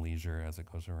your own leisure as it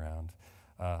goes around.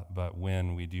 But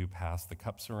when we do pass the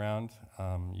cups around,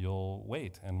 you'll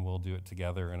wait, and we'll do it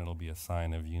together, and it'll be a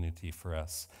sign of unity for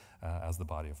us as the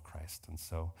body of Christ. And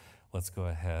so let's go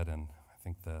ahead, and I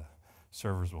think the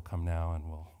servers will come now, and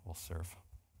we'll serve.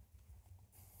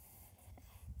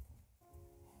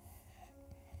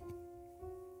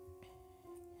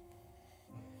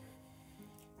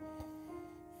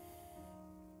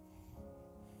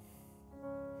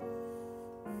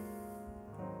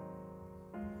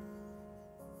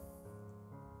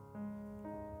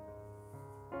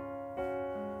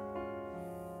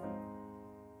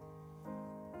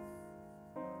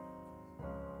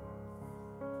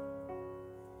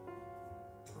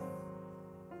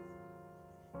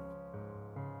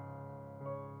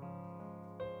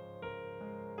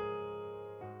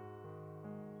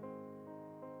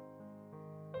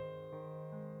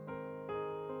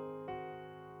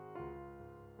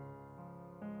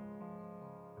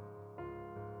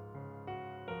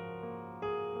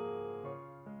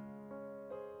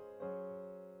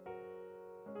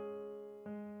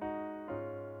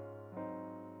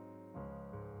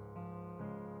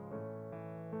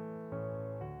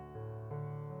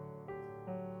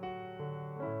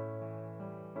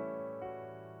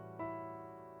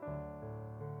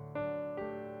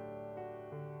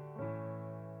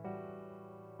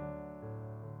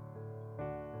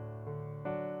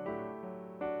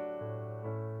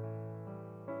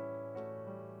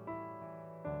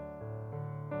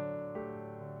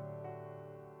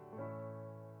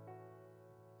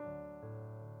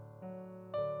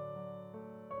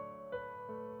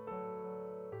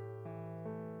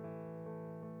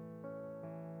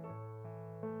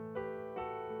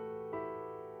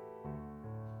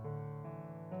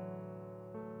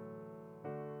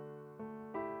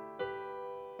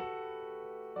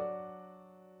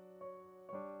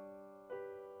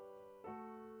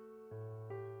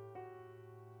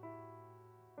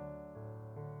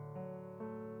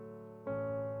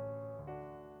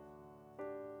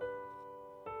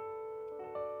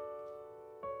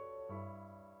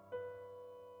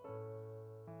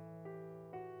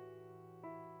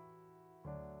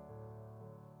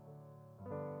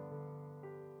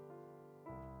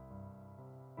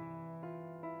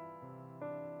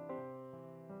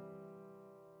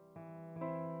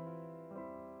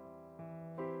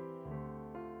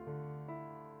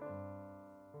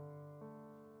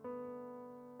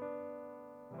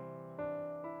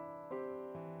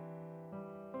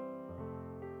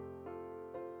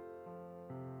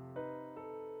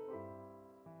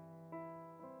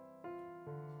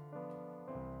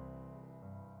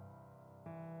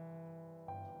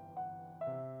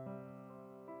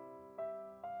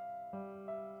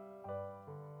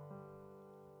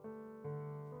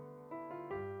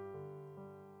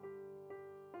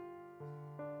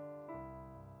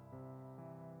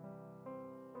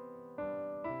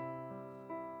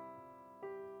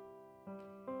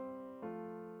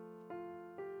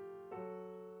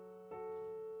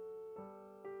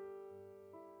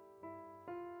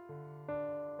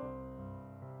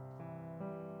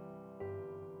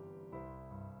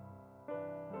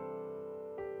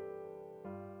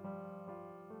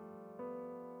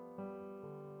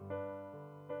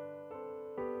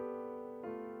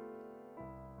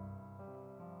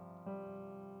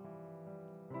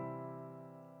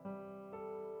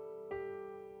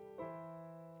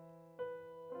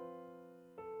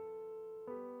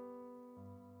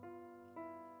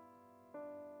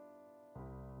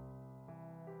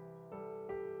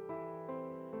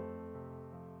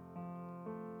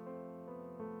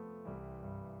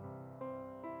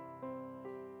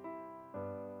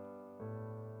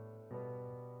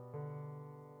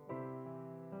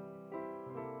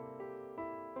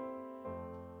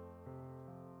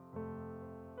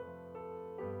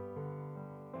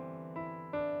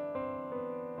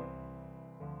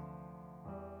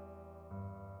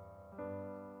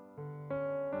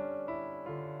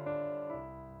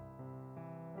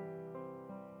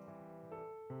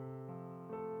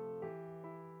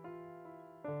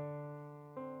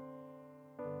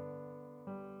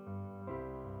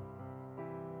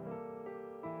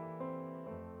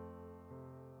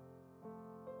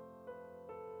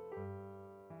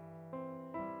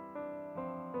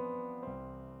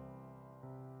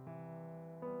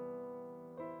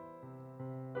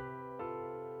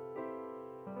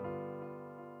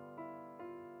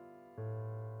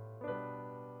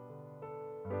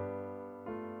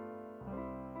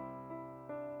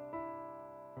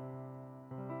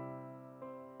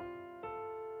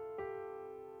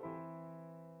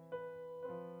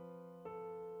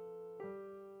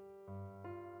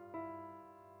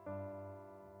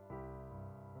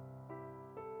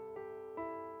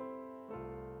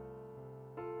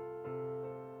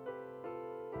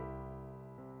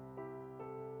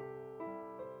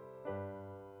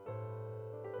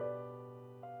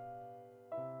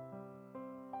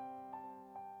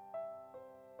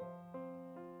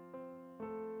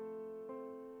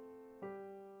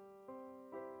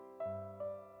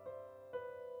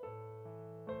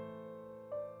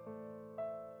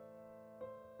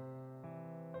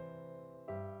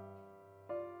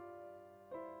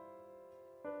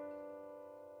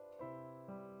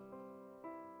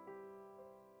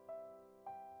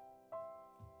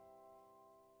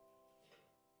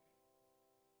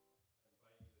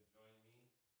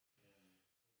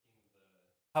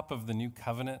 cup of the new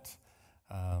covenant,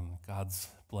 God's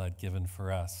blood given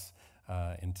for us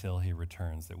until he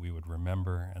returns, that we would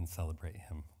remember and celebrate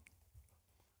him.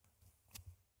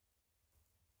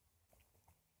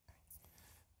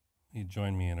 You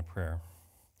join me in a prayer.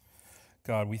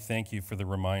 God, we thank you for the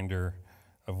reminder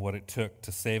of what it took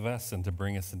to save us and to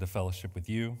bring us into fellowship with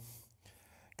you.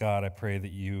 God, I pray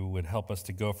that you would help us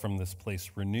to go from this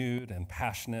place renewed and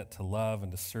passionate to love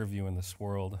and to serve you in this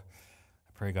world.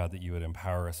 I pray, God, that you would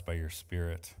empower us by your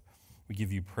Spirit. We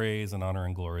give you praise and honor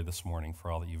and glory this morning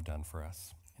for all that you've done for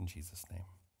us. In Jesus' name,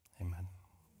 amen.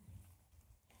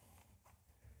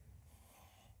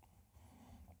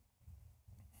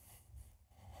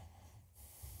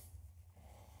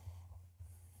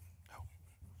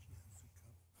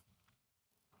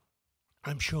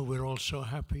 I'm sure we're all so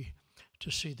happy to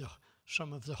see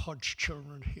some of the Hodge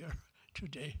children here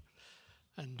today.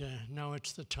 And now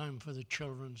it's the time for the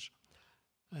children's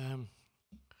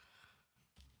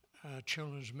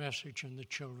message and the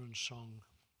children's song.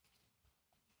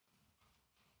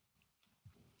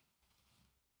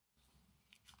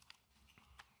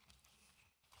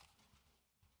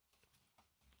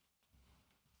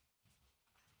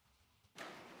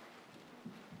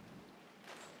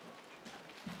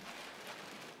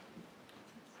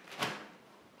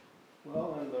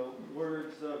 Well, in the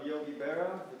words of Yogi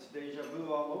Berra, it's deja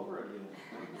vu all over again.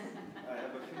 I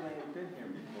have a feeling we've been here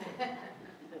before.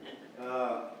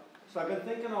 So I've been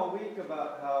thinking all week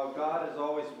about how God is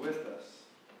always with us.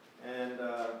 And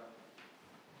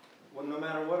well, no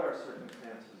matter what our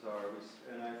circumstances are,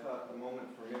 and I thought the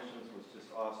moment for missions was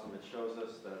just awesome. It shows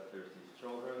us that there's these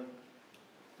children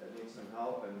that need some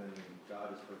help, and then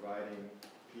God is providing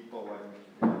people like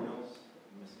Mr. Daniels,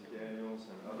 Mrs. Daniels,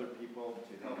 and other people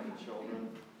to help the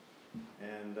children.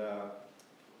 And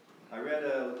I read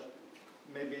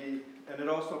and it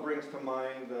also brings to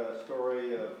mind the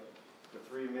story of the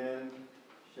three men,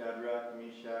 Shadrach,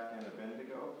 Meshach, and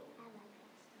Abednego.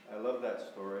 I love that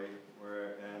story.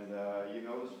 You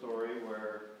know the story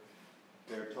where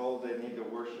they're told they need to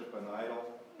worship an idol,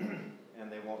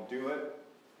 and they won't do it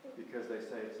because they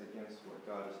say it's against what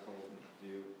God has told them to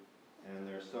do. And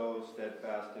they're so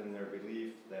steadfast in their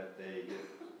belief that they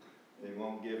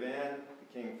won't give in.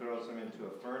 The king throws them into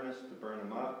a furnace to burn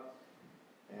them up.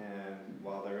 And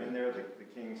while they're in there, the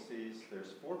king sees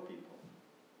there's 4 people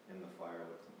in the fire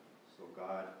with them. So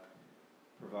God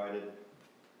provided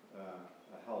a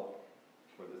help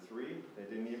for the 3. They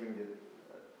didn't even get,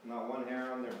 not one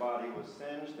hair on their body was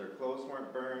singed. Their clothes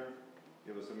weren't burned.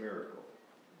 It was a miracle.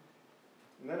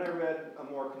 And then I read a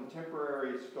more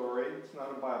contemporary story. It's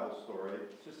not a Bible story.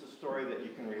 It's just a story that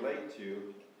you can relate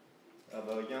to, of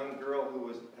a young girl who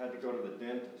had to go to the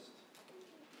dentist.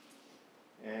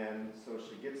 And so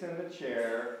she gets in the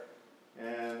chair,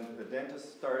 and the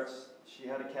dentist she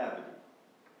had a cavity.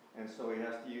 And so he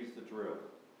has to use the drill.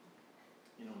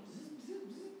 You know, zzz, zzz,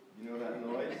 zzz. You know that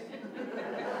noise?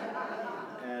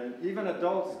 And even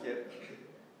adults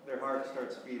their heart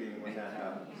starts beating when that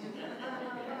happens.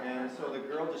 And so the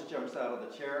girl just jumps out of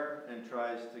the chair and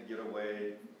tries to get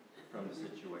away from the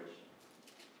situation.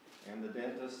 And the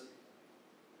dentist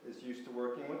is used to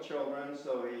working with children,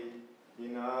 so he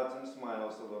nods and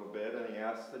smiles a little bit, and he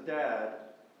asks the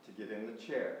dad to get in the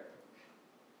chair.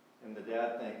 And the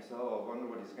dad thinks, oh, I wonder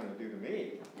what he's going to do to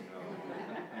me, you know.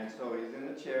 And so he's in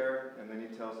the chair, and then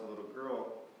he tells the little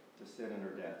girl to sit in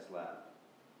her dad's lap.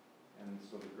 And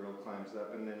so the girl climbs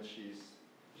up, and then she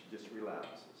just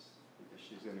relaxes because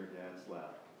she's in her dad's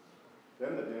lap.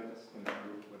 Then the dentist can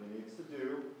do what he needs to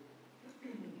do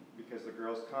because the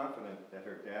girl's confident that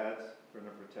her dad's going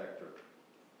to protect her.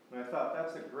 And I thought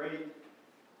that's a great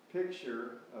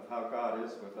picture of how God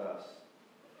is with us.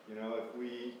 You know, if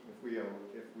we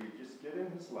just get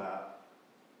in his lap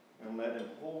and let him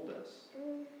hold us,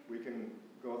 we can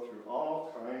go through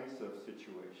all kinds of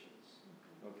situations.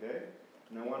 Okay?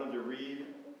 And I wanted to read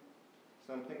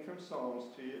something from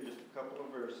Psalms to you, just a couple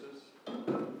of verses.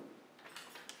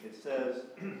 It says,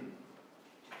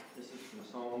 this is from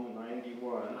Psalm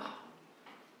 91,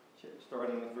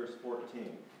 starting with verse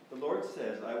 14. The Lord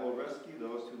says, I will rescue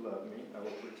those who love me. I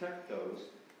will protect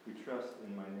those who trust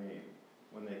in my name.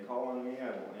 When they call on me,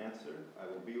 I will answer. I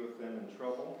will be with them in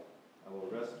trouble. I will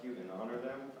rescue and honor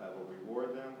them. I will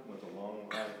reward them with a long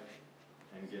life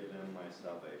and give them my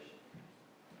salvation.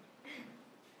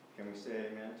 Can we say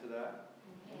amen to that?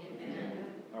 Amen.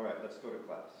 All right, let's go to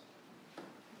class.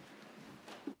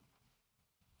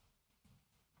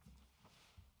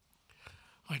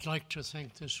 I'd like to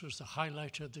think this was the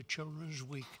highlight of the Children's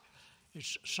Week.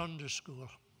 It's Sunday school.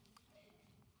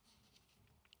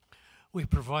 We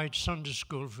provide Sunday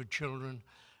school for children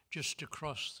just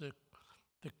across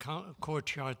the the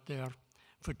courtyard there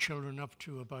for children up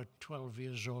to about 12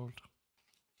 years old.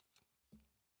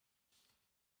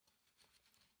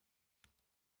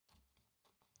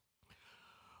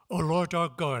 O Lord our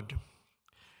God,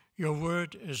 your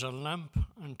word is a lamp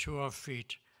unto our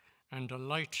feet and a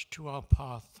light to our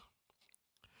path.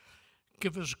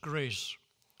 Give us grace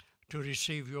to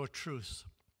receive your truth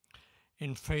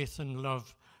in faith and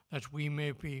love, that we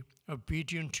may be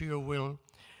obedient to your will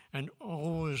and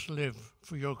always live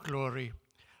for your glory.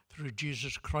 Through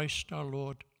Jesus Christ our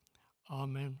Lord.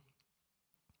 Amen.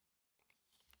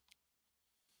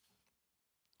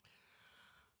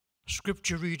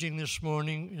 Scripture reading this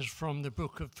morning is from the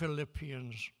book of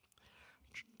Philippians,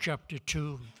 chapter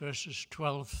 2, verses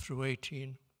 12 through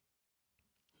 18.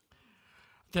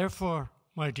 Therefore,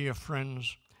 my dear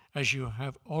friends, as you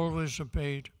have always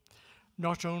obeyed,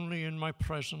 not only in my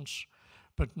presence,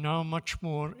 but now much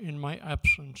more in my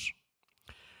absence,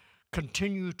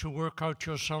 continue to work out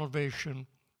your salvation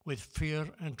with fear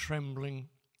and trembling,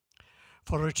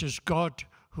 for it is God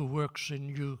who works in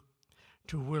you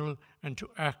to will and to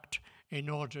act in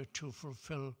order to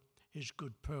fulfill his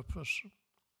good purpose.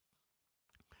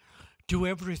 Do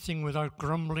everything without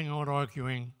grumbling or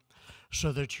arguing,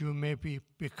 so that you may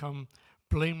become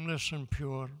blameless and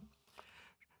pure,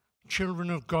 children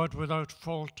of God without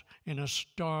fault in a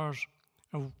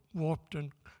warped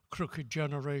and crooked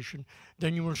generation.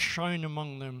 Then you will shine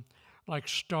among them like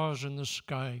stars in the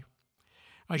sky,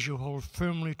 as you hold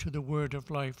firmly to the word of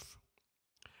life.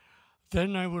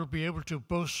 Then I will be able to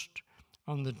boast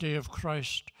on the day of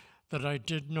Christ that I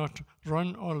did not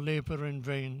run or labor in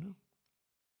vain.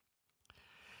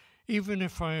 Even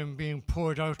if I am being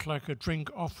poured out like a drink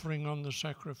offering on the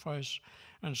sacrifice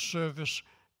and service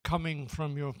coming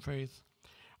from your faith,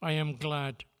 I am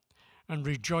glad and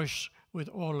rejoice with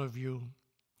all of you.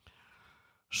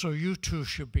 So you too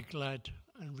should be glad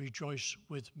and rejoice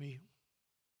with me.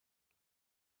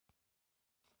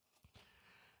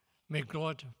 May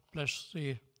God bless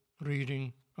the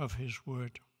reading of his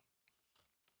word.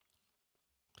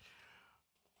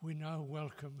 We now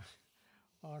welcome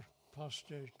our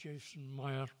Pastor Jason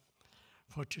Meyer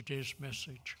for today's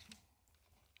message.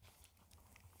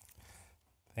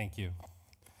 Thank you.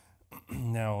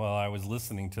 Now, while I was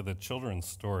listening to the children's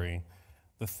story,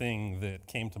 the thing that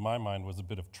came to my mind was a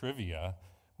bit of trivia,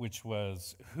 which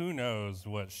was, who knows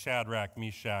what Shadrach,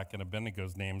 Meshach, and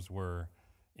Abednego's names were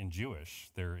in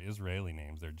Jewish? They're Israeli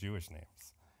names, they're Jewish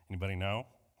names. Anybody know?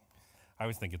 I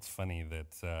always think it's funny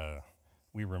that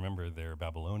we remember their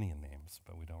Babylonian names,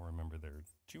 but we don't remember their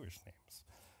Jewish names.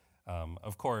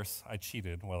 Of course, I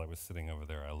cheated while I was sitting over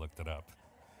there. I looked it up.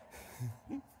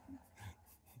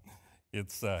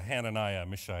 It's Hananiah,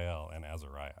 Mishael, and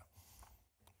Azariah.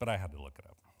 But I had to look it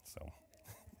up, so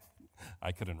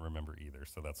I couldn't remember either,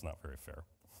 so that's not very fair.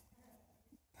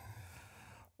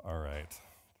 All right.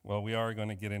 Well, we are going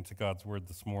to get into God's Word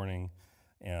this morning,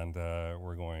 and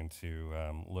we're going to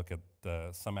look at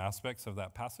some aspects of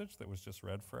that passage that was just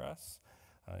read for us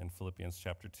in Philippians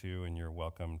chapter 2, and you're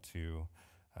welcome to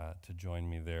join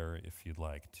me there if you'd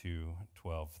like.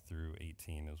 2:12 through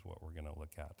 18 is what we're going to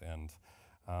look at. And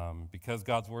because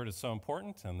God's Word is so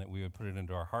important and that we would put it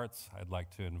into our hearts, I'd like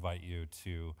to invite you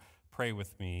to pray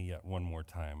with me yet one more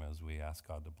time as we ask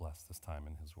God to bless this time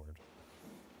in his Word.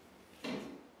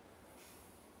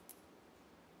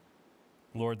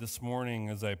 Lord, this morning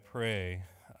as I pray,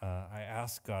 I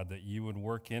ask God that you would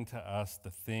work into us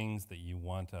the things that you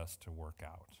want us to work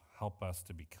out. Help us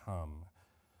to become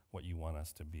what you want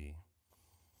us to be.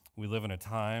 We live in a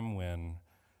time when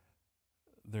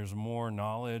there's more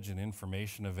knowledge and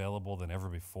information available than ever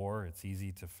before. It's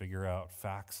easy to figure out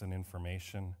facts and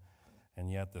information,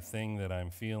 and yet the thing that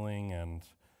I'm feeling and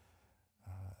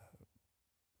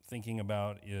thinking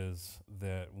about is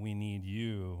that we need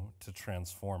you to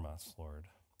transform us, Lord.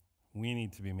 We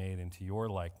need to be made into your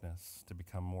likeness, to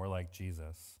become more like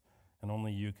Jesus, and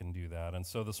only you can do that. And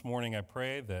so this morning I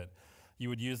pray that you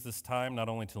would use this time not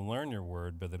only to learn your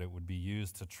word, but that it would be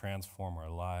used to transform our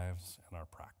lives and our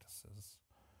practices.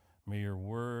 May your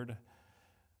word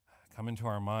come into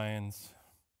our minds,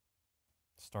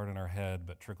 start in our head,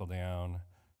 but trickle down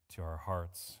to our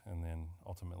hearts, and then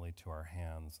ultimately to our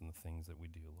hands and the things that we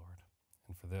do, Lord.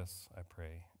 And for this, I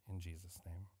pray in Jesus'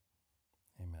 name.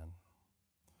 Amen.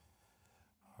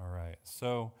 All right.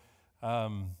 So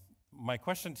my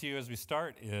question to you as we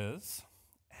start is,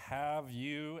 have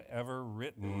you ever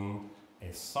written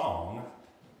a song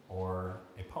or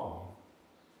a poem?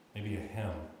 Maybe a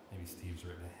hymn. Maybe Steve's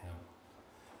written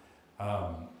a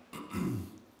hymn.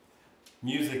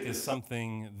 Music is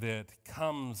something that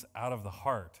comes out of the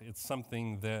heart. It's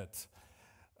something that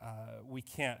we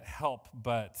can't help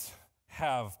but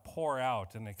have pour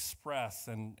out and express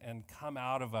and come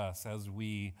out of us as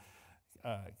we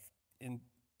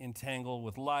entangle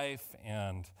with life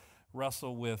and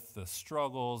wrestle with the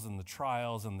struggles and the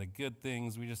trials and the good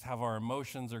things. We just have our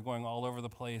emotions are going all over the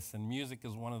place, and music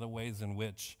is one of the ways in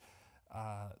which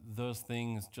those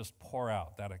things just pour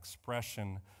out. That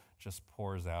expression just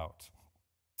pours out.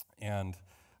 And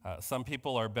some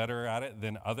people are better at it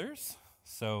than others.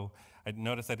 So I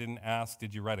noticed I didn't ask,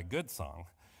 did you write a good song?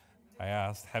 I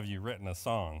asked, have you written a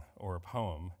song or a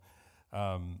poem?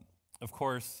 Of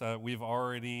course, we've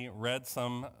already read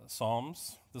some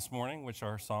Psalms this morning, which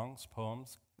are songs,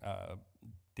 poems.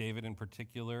 David in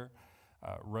particular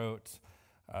wrote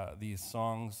these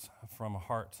songs from a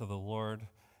heart to the Lord,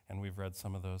 and we've read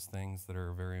some of those things that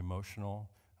are very emotional.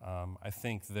 I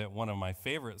think that one of my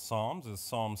favorite Psalms is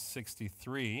Psalm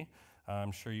 63.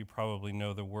 I'm sure you probably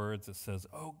know the words. It says,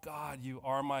 "Oh God, you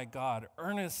are my God.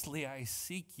 Earnestly I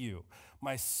seek you.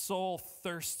 My soul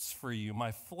thirsts for you.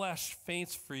 My flesh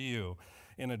faints for you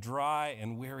in a dry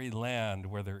and weary land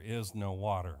where there is no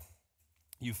water."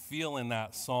 You feel in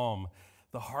that psalm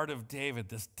the heart of David,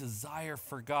 this desire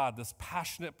for God, this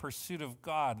passionate pursuit of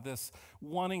God, this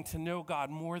wanting to know God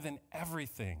more than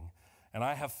everything. And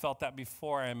I have felt that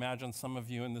before. I imagine some of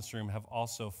you in this room have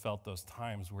also felt those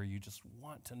times where you just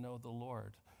want to know the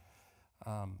Lord.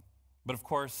 But of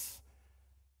course,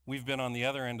 we've been on the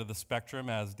other end of the spectrum,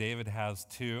 as David has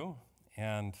too.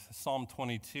 And Psalm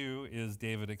 22 is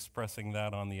David expressing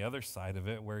that on the other side of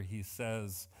it, where he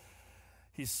says,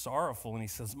 he's sorrowful and he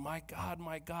says, my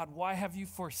God, why have you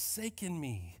forsaken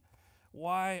me?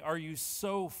 Why are you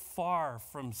so far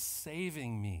from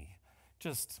saving me?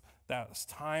 Just that's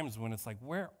times when it's like,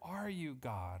 where are you,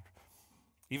 God?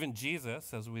 Even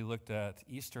Jesus, as we looked at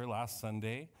Easter last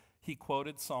Sunday, he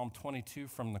quoted Psalm 22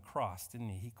 from the cross, didn't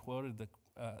he? He quoted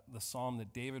the psalm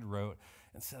that David wrote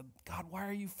and said, God, why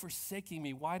are you forsaking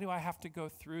me? Why do I have to go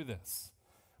through this?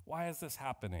 Why is this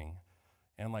happening?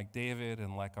 And like David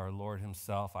and like our Lord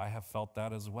himself, I have felt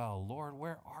that as well. Lord,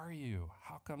 where are you?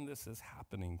 How come this is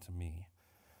happening to me?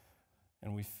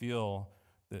 And we feel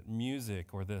that music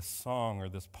or this song or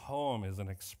this poem is an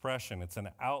expression. It's an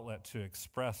outlet to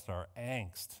express our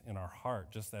angst in our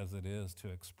heart, just as it is to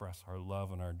express our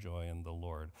love and our joy in the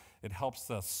Lord. It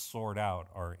helps us sort out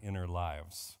our inner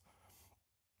lives.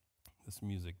 This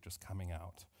music just coming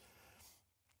out.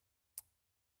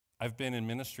 I've been in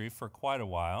ministry for quite a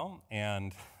while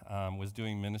and was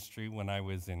doing ministry when I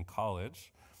was in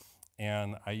college.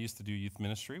 And I used to do youth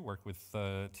ministry, work with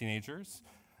teenagers.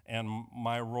 And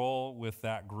my role with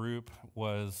that group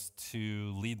was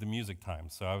to lead the music time.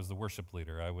 So I was the worship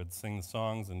leader. I would sing the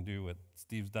songs and do what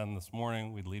Steve's done this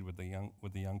morning. We'd lead with the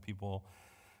young people,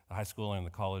 the high school and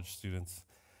the college students.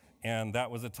 And that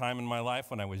was a time in my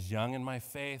life when I was young in my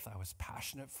faith. I was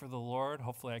passionate for the Lord.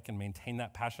 Hopefully I can maintain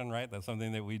that passion, right? That's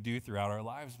something that we do throughout our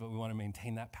lives, but we want to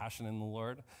maintain that passion in the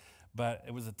Lord. But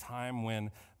it was a time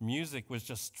when music was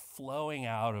just flowing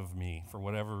out of me for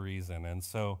whatever reason. And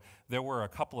so there were a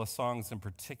couple of songs in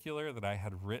particular that I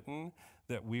had written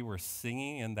that we were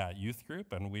singing in that youth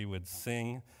group, and we would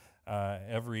sing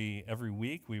every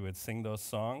week. We would sing those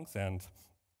songs. And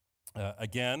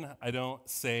again, I don't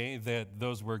say that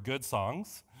those were good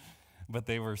songs, but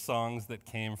they were songs that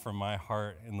came from my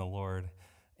heart in the Lord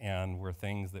and were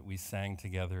things that we sang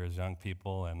together as young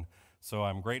people. And so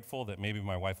I'm grateful that maybe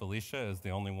my wife Alicia is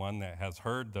the only one that has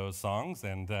heard those songs,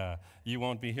 and you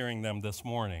won't be hearing them this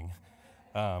morning.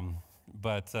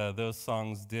 But those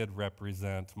songs did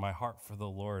represent my heart for the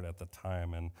Lord at the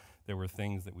time, and there were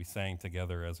things that we sang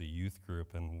together as a youth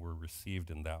group and were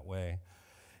received in that way.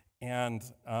 And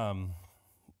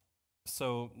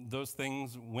so those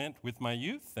things went with my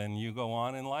youth, and you go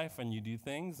on in life and you do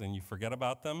things and you forget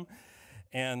about them.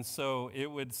 And so it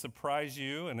would surprise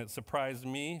you, and it surprised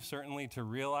me, certainly, to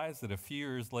realize that a few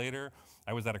years later,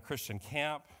 I was at a Christian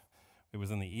camp. It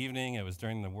was in the evening. It was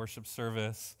during the worship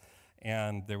service.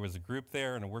 And there was a group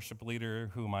there and a worship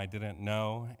leader whom I didn't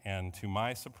know. And to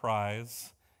my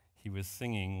surprise, he was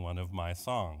singing one of my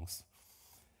songs.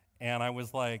 And I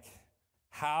was like,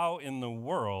 how in the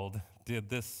world did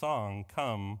this song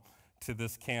come to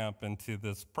this camp and to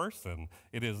this person?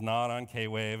 It is not on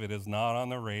K-Wave. It is not on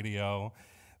the radio.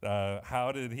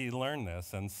 How did he learn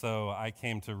this? And so I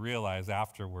came to realize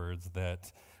afterwards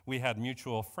that we had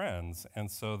mutual friends.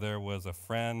 And so there was a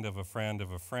friend of a friend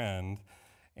of a friend.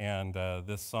 And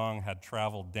this song had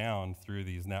traveled down through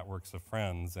these networks of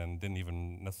friends and didn't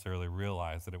even necessarily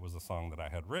realize that it was a song that I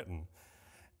had written.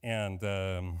 And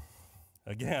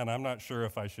again, I'm not sure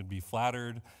if I should be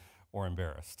flattered or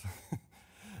embarrassed.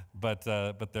 But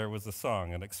there was a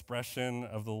song, an expression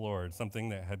of the Lord, something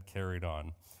that had carried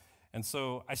on. And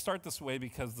so I start this way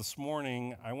because this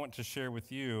morning I want to share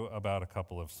with you about a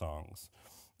couple of songs.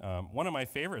 One of my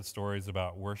favorite stories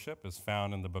about worship is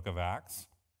found in the book of Acts.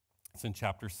 It's in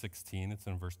chapter 16. It's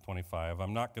in verse 25.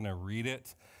 I'm not going to read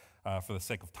it for the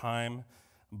sake of time,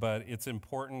 but it's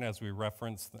important as we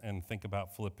reference and think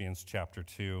about Philippians chapter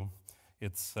 2.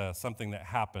 It's something that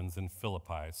happens in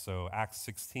Philippi. So Acts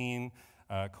 16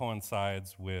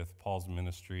 coincides with Paul's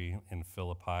ministry in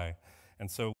Philippi. And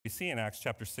so we see in Acts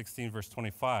chapter 16, verse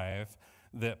 25,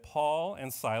 that Paul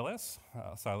and Silas,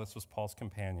 Silas was Paul's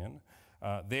companion,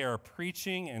 they are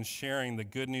preaching and sharing the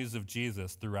good news of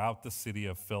Jesus throughout the city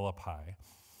of Philippi.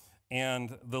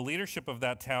 And the leadership of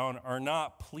that town are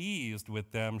not pleased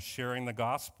with them sharing the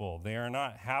gospel. They are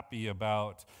not happy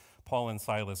about Paul and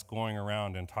Silas going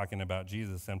around and talking about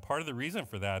Jesus. And part of the reason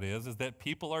for that is that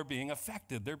people are being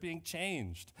affected. They're being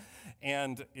changed.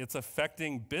 And it's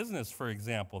affecting business, for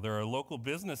example. There are local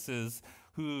businesses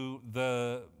who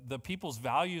the people's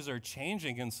values are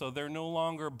changing, and so they're no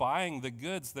longer buying the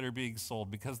goods that are being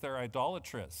sold because they're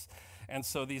idolatrous. And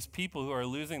so these people who are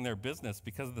losing their business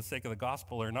because of the sake of the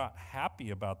gospel are not happy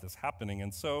about this happening.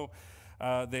 And so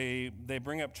they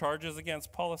bring up charges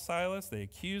against Paul and Silas, they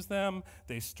accuse them,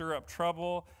 they stir up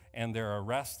trouble, and they're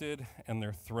arrested and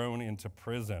they're thrown into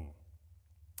prison.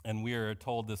 And we are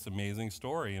told this amazing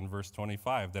story in verse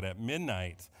 25, that at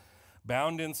midnight,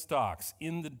 bound in stocks,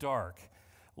 in the dark,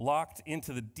 locked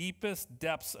into the deepest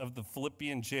depths of the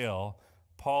Philippian jail,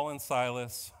 Paul and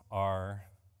Silas are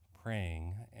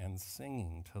praying and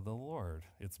singing to the Lord.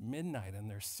 It's midnight and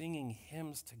they're singing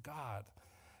hymns to God.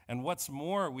 And what's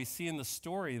more, we see in the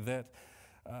story that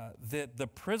the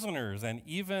prisoners and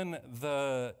even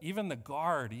the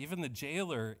guard, even the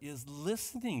jailer is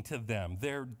listening to them.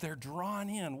 They're drawn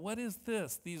in. What is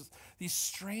this? These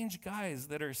strange guys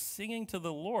that are singing to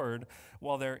the Lord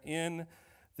while they're in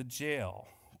the jail.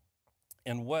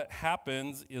 And what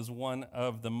happens is one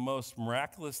of the most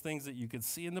miraculous things that you could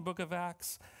see in the book of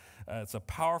Acts. It's a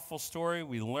powerful story.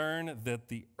 We learn that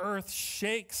the earth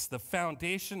shakes, the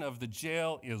foundation of the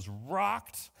jail is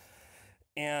rocked,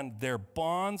 and their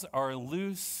bonds are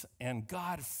loose, and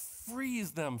God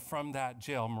frees them from that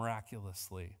jail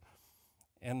miraculously.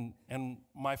 And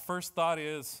my first thought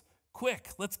is, quick,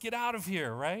 let's get out of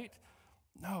here, right?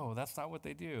 No, that's not what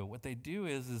they do. What they do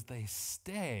is they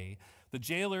stay. The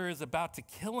jailer is about to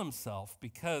kill himself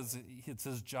because it's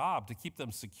his job to keep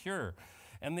them secure.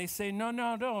 And they say, no,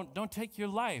 don't take your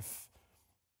life.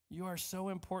 You are so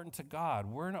important to God.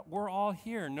 We're all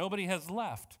here. Nobody has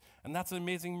left. And that's an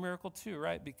amazing miracle too,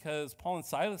 right? Because Paul and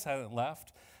Silas hadn't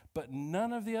left, but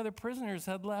none of the other prisoners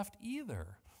had left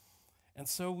either. And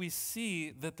so we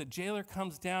see that the jailer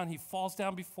comes down, he falls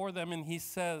down before them, and he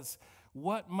says,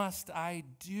 "What must I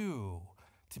do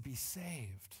to be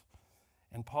saved?"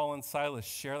 And Paul and Silas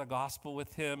share the gospel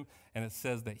with him, and it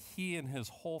says that he and his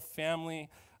whole family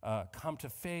come to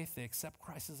faith. They accept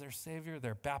Christ as their Savior.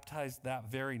 They're baptized that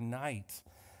very night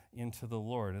into the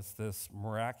Lord. It's this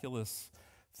miraculous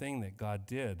thing that God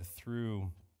did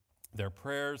through their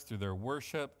prayers, through their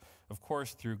worship, of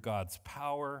course, through God's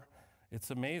power.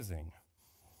 It's amazing.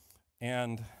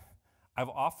 And I've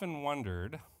often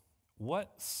wondered,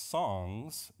 what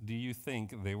songs do you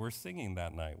think they were singing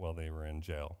that night while they were in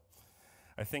jail?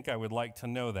 I think I would like to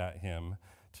know that hymn,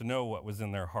 to know what was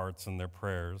in their hearts and their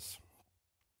prayers.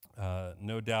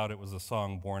 No doubt it was a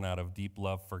song born out of deep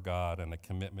love for God and a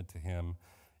commitment to Him,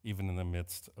 even in the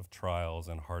midst of trials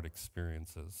and hard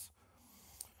experiences.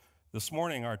 This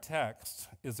morning, our text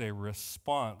is a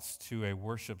response to a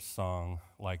worship song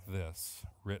like this,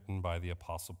 written by the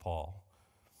Apostle Paul.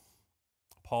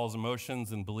 Paul's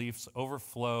emotions and beliefs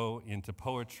overflow into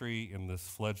poetry in this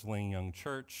fledgling young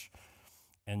church,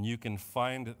 and you can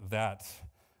find that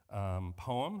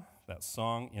poem, that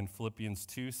song, in Philippians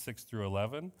 2, 6 through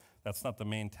 11. That's not the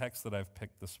main text that I've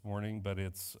picked this morning, but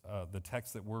it's the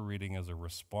text that we're reading as a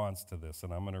response to this.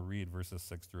 And I'm going to read verses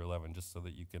 6 through 11 just so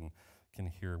that you can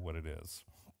hear what it is.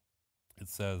 It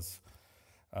says,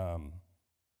 I'm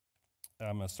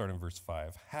going to start in verse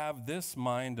 5. "Have this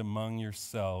mind among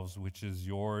yourselves, which is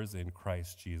yours in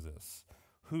Christ Jesus,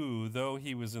 who, though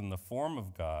he was in the form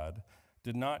of God,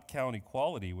 did not count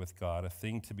equality with God a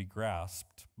thing to be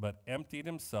grasped, but emptied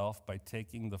himself by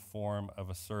taking the form of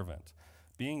a servant.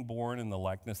 Being born in the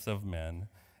likeness of men,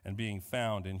 and being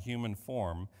found in human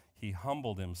form, he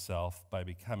humbled himself by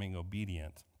becoming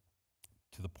obedient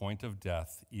to the point of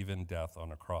death, even death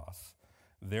on a cross.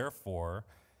 Therefore,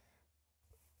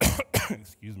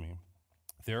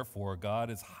 Therefore, God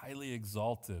has highly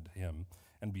exalted him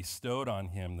and bestowed on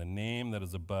him the name that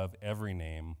is above every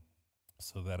name,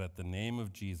 so that at the name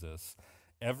of Jesus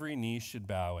every knee should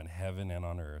bow in heaven and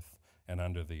on earth and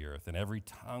under the earth, and every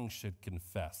tongue should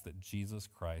confess that Jesus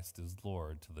Christ is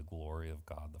Lord, to the glory of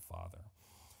God the Father.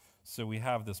 So we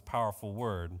have this powerful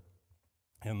word,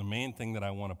 and the main thing that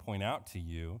I want to point out to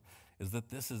you is that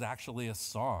this is actually a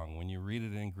song. When you read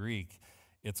it in Greek,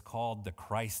 it's called the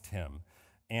Christ hymn,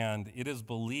 and it is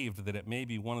believed that it may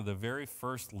be one of the very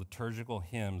first liturgical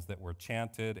hymns that were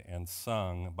chanted and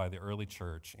sung by the early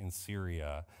church in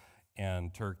Syria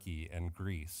and Turkey and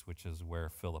Greece, which is where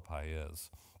Philippi is.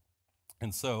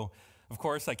 And so, of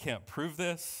course, I can't prove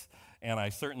this, and I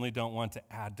certainly don't want to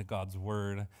add to God's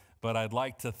word, but I'd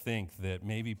like to think that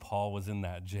maybe Paul was in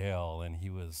that jail and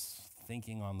he was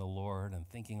thinking on the Lord and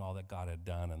thinking all that God had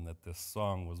done, and that this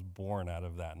song was born out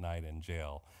of that night in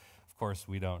jail. Of course,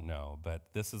 we don't know, but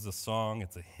this is a song,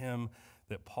 it's a hymn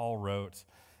that Paul wrote,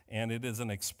 and it is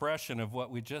an expression of what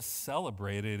we just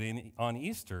celebrated on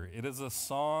Easter. It is a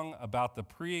song about the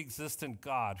pre-existent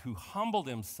God who humbled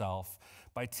himself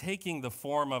by taking the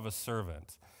form of a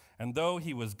servant. And though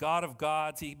he was God of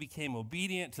gods, he became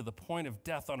obedient to the point of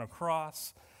death on a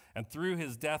cross. And through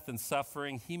his death and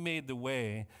suffering, he made the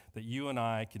way that you and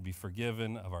I could be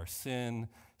forgiven of our sin,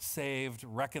 saved,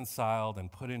 reconciled,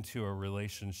 and put into a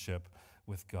relationship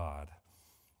with God.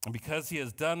 And because he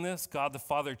has done this, God the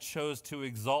Father chose to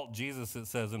exalt Jesus, it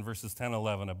says in verses 10 and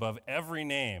 11, above every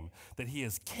name, that he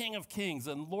is King of kings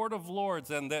and Lord of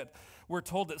lords, and that we're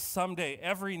told that someday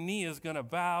every knee is going to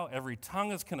bow, every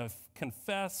tongue is going to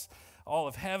confess, all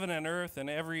of heaven and earth and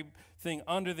everything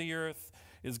under the earth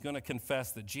is going to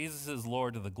confess that Jesus is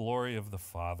Lord, to the glory of the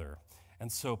Father.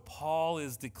 And so Paul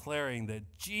is declaring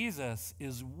that Jesus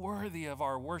is worthy of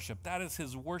our worship. That is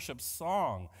his worship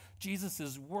song. Jesus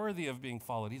is worthy of being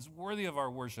followed. He's worthy of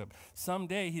our worship.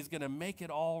 Someday he's going to make it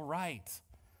all right.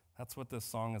 That's what this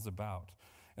song is about.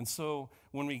 And so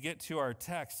when we get to our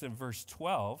text in verse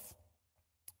 12,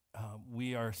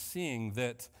 we are seeing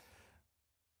that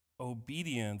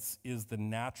obedience is the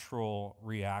natural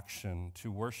reaction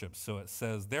to worship. So it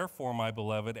says, therefore, my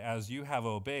beloved, as you have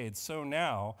obeyed, so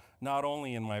now, not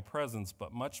only in my presence,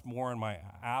 but much more in my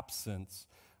absence,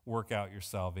 work out your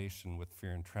salvation with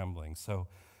fear and trembling. So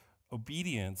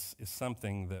obedience is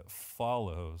something that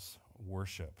follows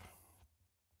worship.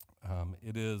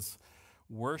 It is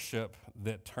worship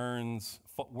that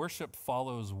worship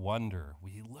follows wonder.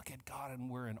 We look at God and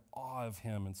we're in awe of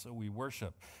him, and so we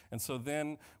worship. And so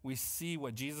then we see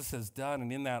what Jesus has done,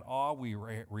 and in that awe we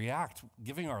react,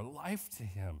 giving our life to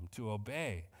him, to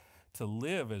obey, to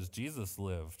live as Jesus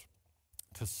lived,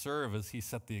 to serve as he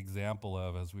set the example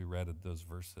of, as we read those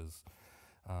verses.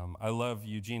 I love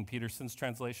Eugene Peterson's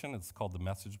translation. It's called the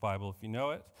Message Bible, if you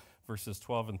know it. Verses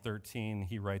 12 and 13,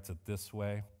 he writes it this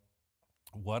way: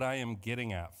 what I am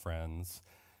getting at, friends,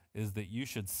 is that you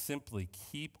should simply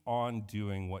keep on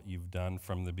doing what you've done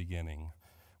from the beginning.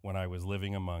 When I was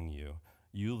living among you,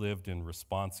 you lived in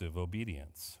responsive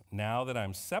obedience. Now that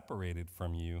I'm separated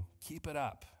from you, keep it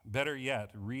up. Better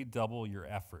yet, redouble your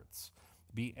efforts.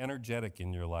 Be energetic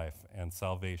in your life and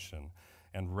salvation,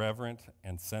 and reverent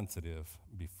and sensitive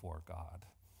before God.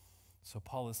 So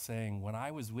Paul is saying, when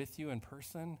I was with you in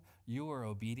person, you were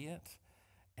obedient.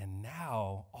 And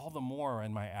now, all the more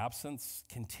in my absence,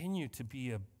 continue to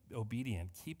be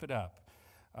obedient. Keep it up.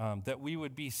 That we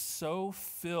would be so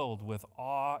filled with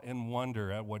awe and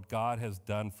wonder at what God has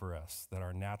done for us that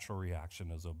our natural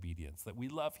reaction is obedience. That we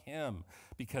love him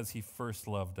because he first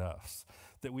loved us.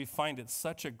 That we find it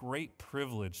such a great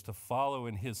privilege to follow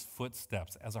in his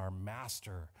footsteps as our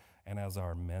master and as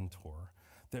our mentor.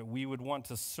 That we would want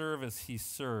to serve as he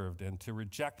served and to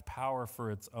reject power for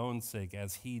its own sake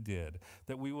as he did.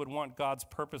 That we would want God's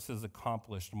purposes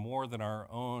accomplished more than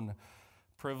our own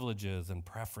privileges and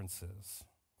preferences.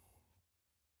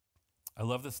 I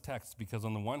love this text because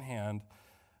on the one hand,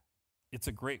 it's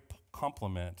a great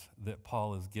compliment that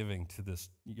Paul is giving to this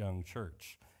young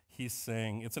church. He's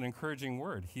saying, it's an encouraging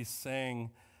word. He's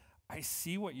saying, I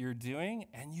see what you're doing,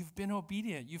 and you've been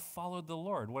obedient. You've followed the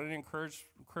Lord. What an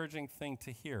encouraging thing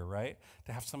to hear, right?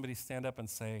 To have somebody stand up and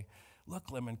say,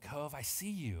 look, Lemon Cove, I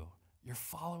see you. You're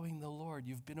following the Lord.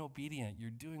 You've been obedient. You're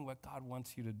doing what God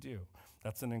wants you to do.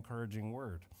 That's an encouraging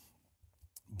word.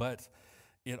 But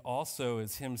it also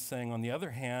is him saying, on the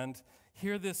other hand,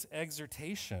 hear this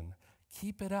exhortation.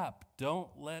 Keep it up. Don't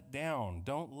let down.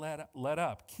 Don't let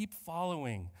up. Keep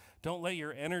following. Don't let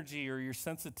your energy or your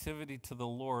sensitivity to the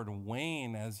Lord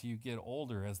wane as you get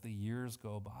older, as the years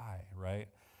go by, right?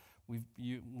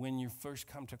 When you first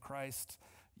come to Christ,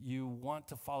 you want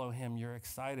to follow him. You're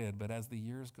excited, but as the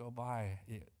years go by,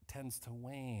 it tends to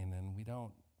wane, and we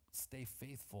don't stay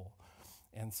faithful.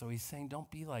 And so he's saying, don't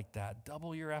be like that.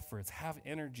 Double your efforts. Have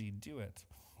energy. Do it.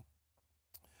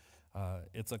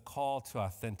 It's a call to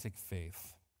authentic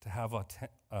faith, to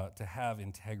have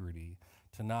integrity,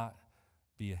 to not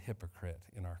be a hypocrite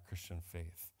in our Christian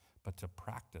faith, but to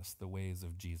practice the ways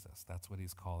of Jesus. That's what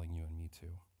he's calling you and me to.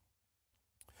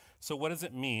 So what does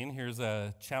it mean? Here's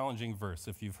a challenging verse.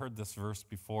 If you've heard this verse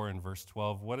before in verse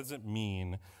 12, what does it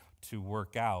mean to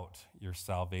work out your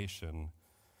salvation?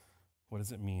 What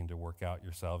does it mean to work out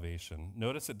your salvation?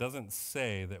 Notice it doesn't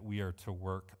say that we are to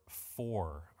work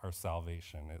for our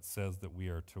salvation. It says that we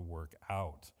are to work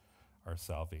out our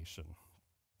salvation.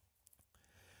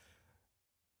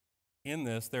 In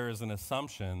this, there is an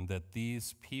assumption that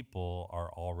these people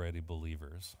are already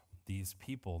believers. These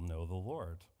people know the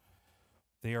Lord.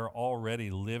 They are already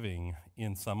living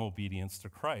in some obedience to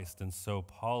Christ, and so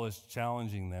Paul is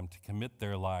challenging them to commit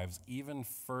their lives even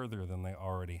further than they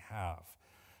already have.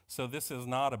 So this is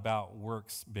not about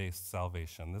works-based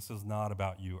salvation. This is not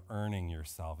about you earning your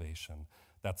salvation.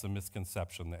 That's a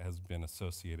misconception that has been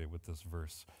associated with this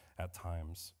verse at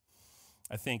times.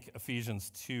 I think Ephesians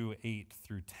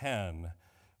 2:8-10,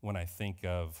 when I think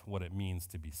of what it means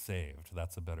to be saved,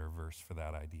 that's a better verse for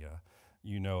that idea.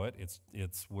 You know it.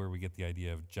 It's where we get the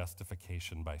idea of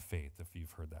justification by faith, if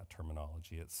you've heard that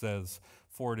terminology. It says,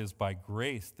 "For it is by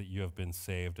grace that you have been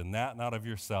saved, and that not of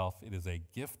yourself. It is a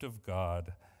gift of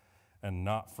God, and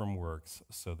not from works,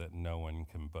 so that no one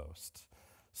can boast."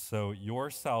 So your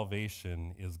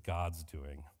salvation is God's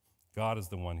doing. God is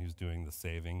the one who's doing the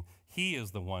saving. He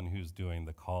is the one who's doing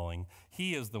the calling.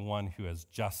 He is the one who has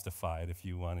justified, if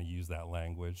you want to use that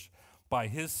language. By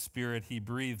his Spirit, he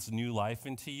breathes new life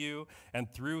into you,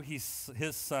 and through his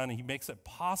Son, he makes it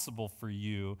possible for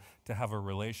you to have a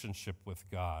relationship with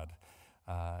God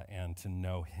and to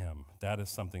know him. That is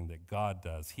something that God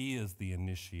does. He is the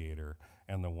initiator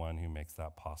and the one who makes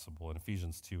that possible. And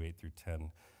Ephesians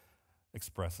 2:8-10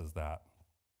 expresses that.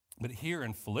 But here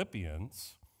in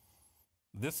Philippians,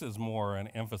 this is more an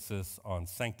emphasis on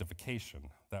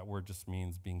sanctification. That word just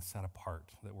means being set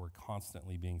apart, that we're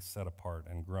constantly being set apart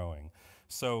and growing.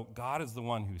 So God is the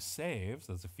one who saves,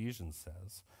 as Ephesians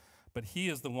says, but he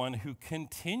is the one who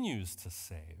continues to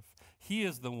save. He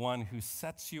is the one who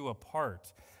sets you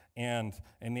apart and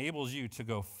enables you to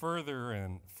go further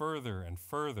and further and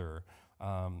further.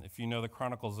 If you know the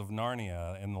Chronicles of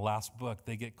Narnia, in the last book,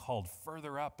 they get called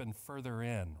further up and further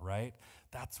in, right?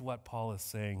 That's what Paul is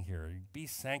saying here. Be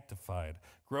sanctified,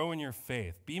 grow in your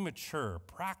faith, be mature,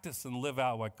 practice and live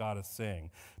out what God is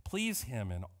saying. Please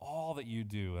him in all that you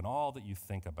do and all that you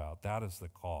think about. That is the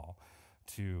call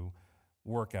to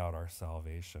work out our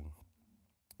salvation.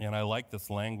 And I like this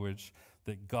language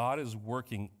that God is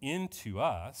working into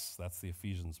us, that's the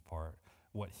Ephesians part,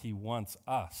 what he wants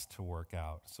us to work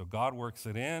out. So God works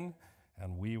it in,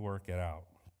 and we work it out.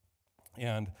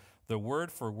 And the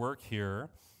word for work here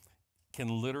can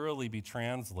literally be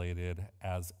translated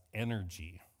as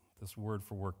energy. This word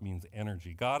for work means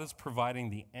energy. God is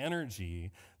providing the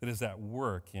energy that is at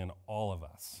work in all of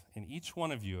us, in each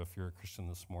one of you, if you're a Christian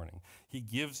this morning. He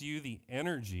gives you the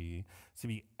energy to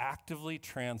be actively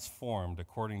transformed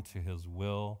according to his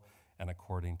will and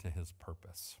according to his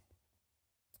purpose.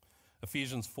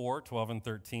 Ephesians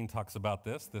 4:12-13 talks about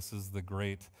this. This is the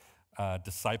great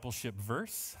discipleship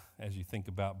verse. As you think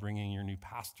about bringing your new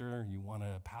pastor, you want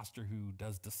a pastor who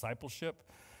does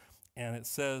discipleship. And it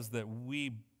says that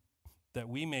we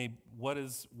may, what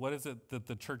is it that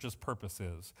the church's purpose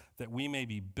is? That we may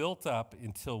be built up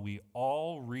until we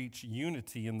all reach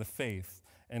unity in the faith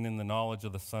and in the knowledge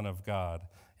of the Son of God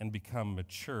and become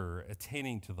mature,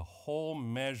 attaining to the whole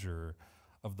measure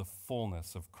of the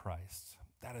fullness of Christ.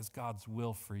 That is God's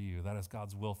will for you. That is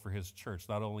God's will for his church,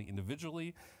 not only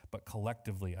individually, but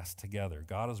collectively, us together.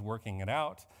 God is working it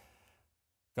out.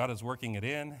 God is working it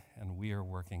in, and we are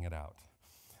working it out.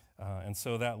 And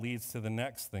so that leads to the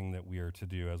next thing that we are to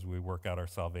do as we work out our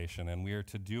salvation, and we are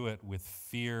to do it with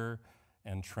fear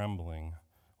and trembling.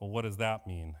 Well, what does that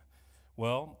mean?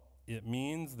 Well, it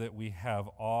means that we have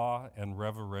awe and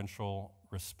reverential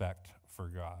respect for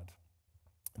God.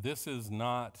 This is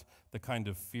not the kind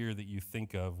of fear that you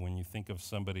think of when you think of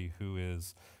somebody who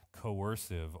is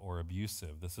coercive or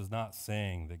abusive. This is not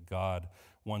saying that God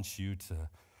wants you to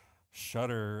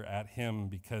shudder at him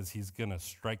because he's going to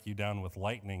strike you down with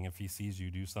lightning if he sees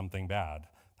you do something bad.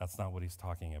 That's not what he's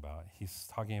talking about. He's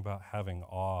talking about having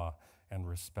awe and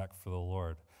respect for the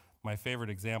Lord. My favorite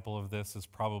example of this is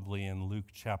probably in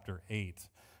Luke chapter 8,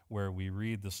 where we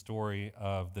read the story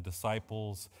of the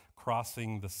disciples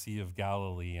crossing the Sea of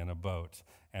Galilee in a boat.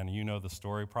 And you know the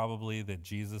story probably, that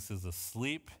Jesus is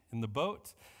asleep in the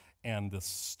boat, and the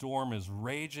storm is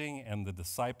raging, and the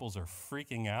disciples are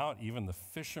freaking out. Even the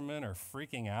fishermen are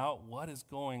freaking out. What is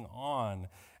going on?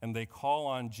 And they call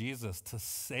on Jesus to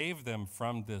save them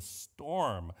from this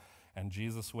storm. And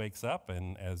Jesus wakes up,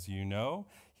 and as you know,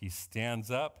 he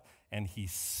stands up and he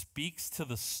speaks to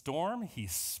the storm. He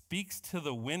speaks to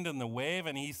the wind and the wave,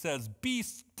 and he says, "Be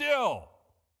still."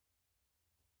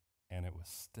 And it was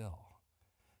still.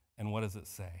 And what does it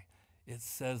say? It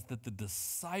says that the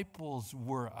disciples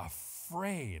were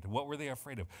afraid. What were they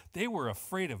afraid of? They were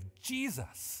afraid of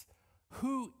Jesus.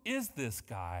 Who is this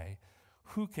guy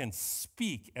who can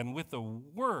speak and with a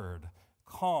word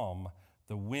calm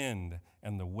the wind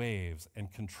and the waves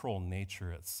and control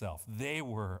nature itself? They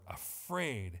were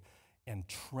afraid and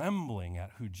trembling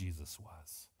at who Jesus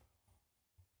was.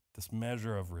 This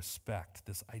measure of respect,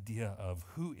 this idea of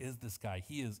who is this guy?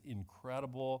 He is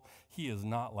incredible. He is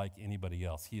not like anybody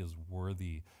else. He is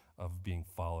worthy of being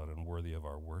followed and worthy of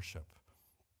our worship.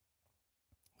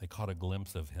 They caught a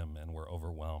glimpse of him and were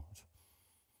overwhelmed.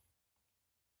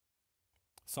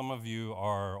 Some of you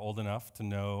are old enough to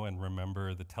know and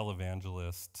remember the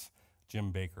televangelist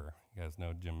Jim Bakker. You guys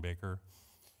know Jim Bakker?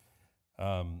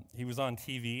 He was on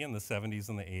TV in the 70s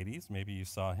and the 80s. Maybe you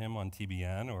saw him on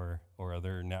TBN or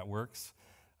other networks.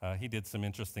 He did some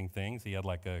interesting things. He had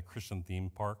like a Christian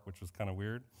theme park, which was kind of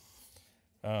weird.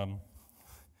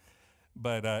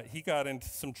 But he got into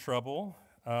some trouble,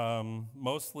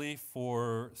 mostly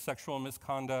for sexual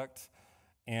misconduct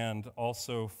and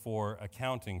also for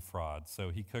accounting fraud. So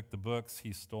he cooked the books,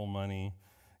 he stole money,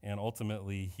 and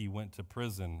ultimately he went to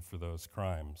prison for those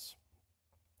crimes.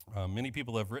 Many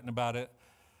people have written about it,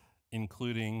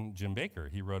 including Jim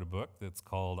Bakker. He wrote a book that's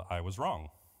called I Was Wrong.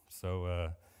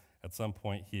 So at some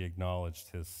point, he acknowledged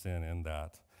his sin in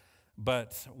that.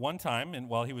 But one time,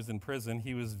 while he was in prison,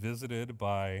 he was visited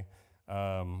by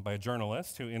a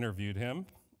journalist who interviewed him,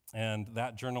 and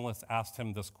that journalist asked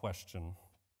him this question: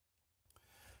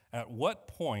 "At what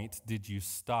point did you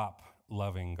stop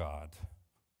loving God?"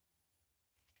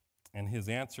 And his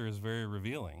answer is very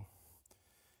revealing.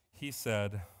 He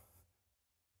said,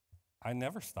 "I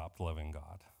never stopped loving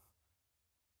God."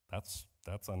 That's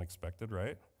unexpected,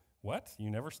 right? What?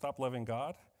 You never stopped loving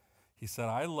God? He said,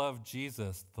 "I loved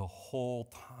Jesus the whole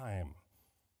time."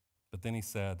 But then he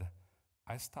said,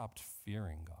 "I stopped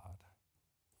fearing God."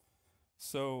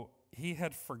 So he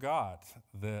had forgot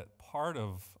that part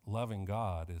of loving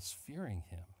God is fearing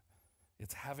him.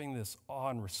 It's having this awe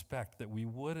and respect that we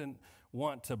wouldn't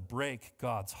want to break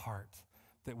God's heart,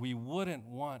 that we wouldn't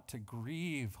want to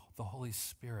grieve the Holy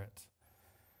Spirit,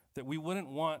 that we wouldn't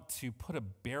want to put a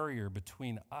barrier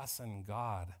between us and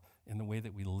God in the way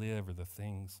that we live or the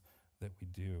things that we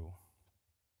do.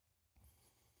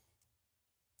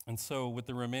 And so with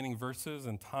the remaining verses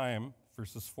and time,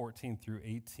 verses 14 through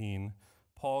 18,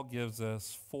 Paul gives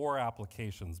us 4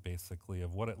 applications, basically,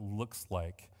 of what it looks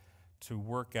like to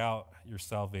work out your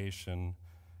salvation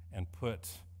and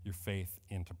put your faith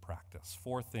into practice.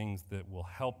 4 things that will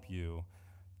help you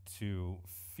to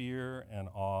fear and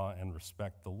awe and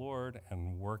respect the Lord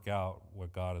and work out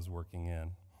what God is working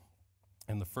in.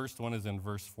 And the first one is in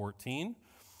verse 14,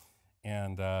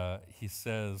 and he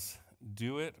says,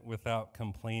 "Do it without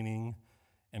complaining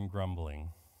and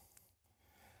grumbling."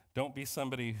 Don't be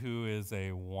somebody who is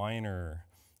a whiner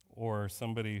or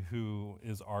somebody who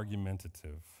is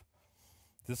argumentative.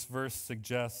 This verse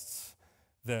suggests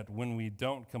that when we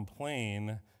don't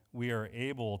complain, we are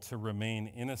able to remain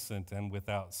innocent and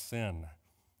without sin.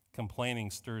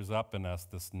 Complaining stirs up in us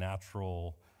this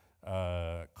natural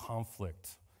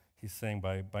conflict. He's saying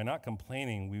by not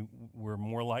complaining, we're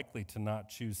more likely to not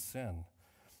choose sin.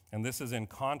 And this is in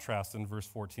contrast in verse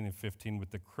 14 and 15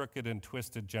 with the crooked and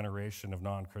twisted generation of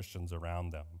non-Christians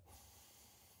around them.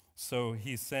 So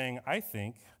he's saying, I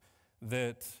think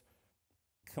that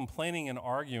complaining and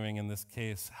arguing in this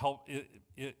case,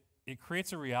 it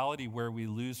creates a reality where we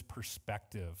lose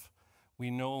perspective.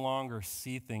 We no longer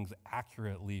see things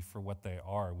accurately for what they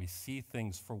are. We see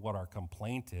things for what our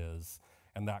complaint is,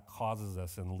 and that causes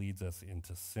us and leads us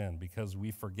into sin because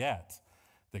we forget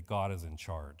that God is in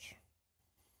charge.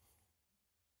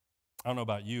 I don't know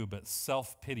about you, but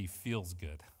self-pity feels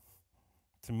good.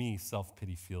 To me,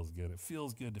 self-pity feels good. It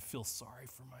feels good to feel sorry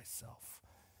for myself.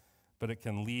 But it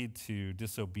can lead to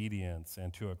disobedience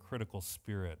and to a critical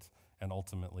spirit and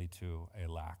ultimately to a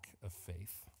lack of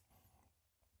faith.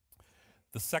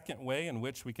 The second way in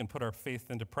which we can put our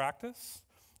faith into practice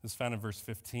is found in verse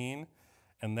 15,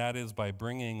 and that is by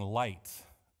bringing light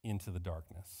into the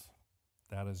darkness.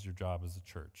 That is your job as a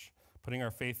church. Putting our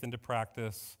faith into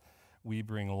practice, we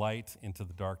bring light into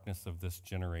the darkness of this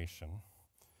generation.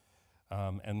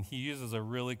 And he uses a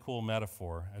really cool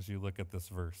metaphor as you look at this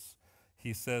verse.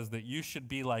 He says that you should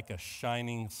be like a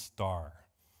shining star.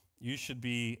 You should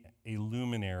be a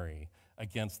luminary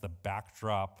against the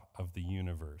backdrop of the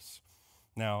universe.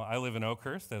 Now, I live in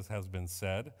Oakhurst, as has been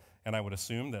said, and I would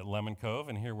assume that Lemon Cove,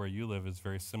 and here where you live, is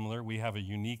very similar. We have a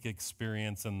unique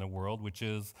experience in the world, which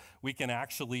is we can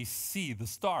actually see the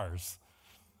stars,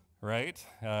 right?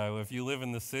 If you live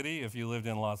in the city, if you lived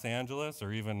in Los Angeles,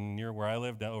 or even near where I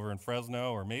lived, over in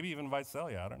Fresno, or maybe even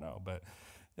Visalia, I don't know, but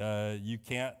you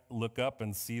can't look up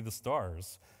and see the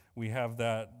stars. We have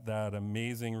that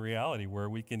amazing reality where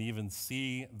we can even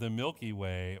see the Milky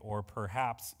Way, or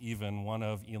perhaps even one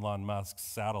of Elon Musk's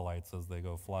satellites as they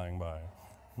go flying by.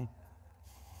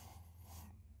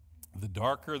 The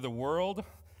darker the world,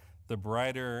 the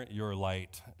brighter your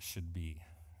light should be.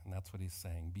 And that's what he's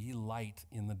saying. Be light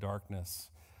in the darkness,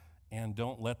 and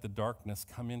don't let the darkness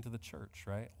come into the church,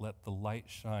 right? Let the light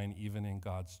shine even in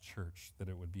God's church, that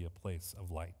it would be a place of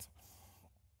light.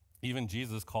 Even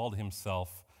Jesus called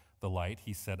himself the light.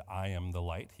 He said, I am the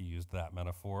light. He used that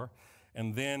metaphor.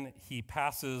 And then he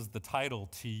passes the title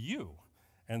to you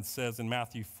and says in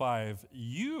Matthew 5,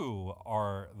 you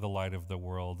are the light of the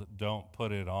world. Don't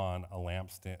put it on a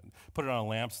lampstand. Put it on a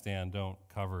lampstand. Don't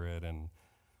cover it and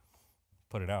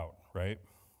put it out, right?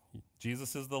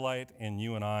 Jesus is the light, and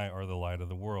you and I are the light of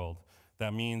the world.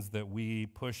 That means that we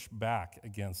push back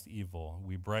against evil.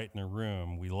 We brighten a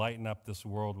room. We lighten up this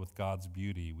world with God's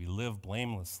beauty. We live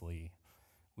blamelessly.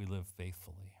 We live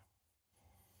faithfully.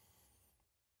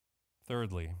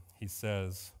 Thirdly, he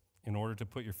says, in order to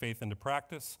put your faith into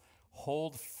practice,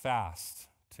 hold fast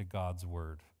to God's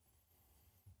word.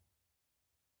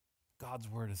 God's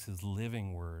word is his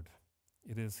living word.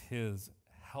 It is his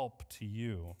help to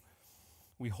you.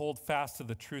 We hold fast to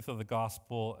the truth of the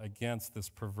gospel against this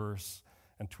perverse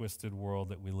and twisted world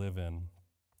that we live in.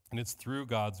 And it's through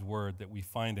God's word that we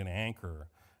find an anchor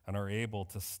and are able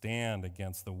to stand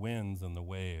against the winds and the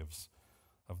waves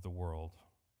of the world.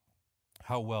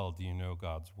 How well do you know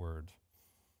God's word?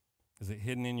 Is it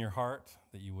hidden in your heart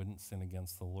that you wouldn't sin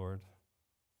against the Lord?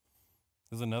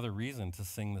 There's another reason to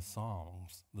sing the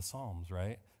Psalms,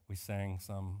 right? We sang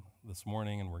some this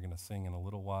morning, and we're going to sing in a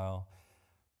little while.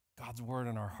 God's word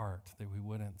in our heart, that we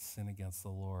wouldn't sin against the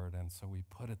Lord, and so we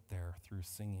put it there through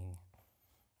singing.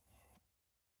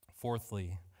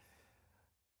 Fourthly,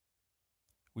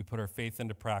 we put our faith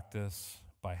into practice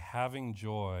by having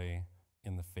joy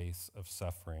in the face of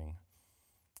suffering.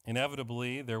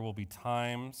 Inevitably, there will be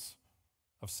times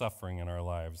of suffering in our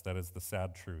lives. That is the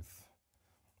sad truth.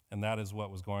 And that is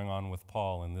what was going on with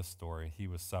Paul in this story. He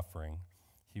was suffering.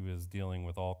 He was dealing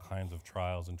with all kinds of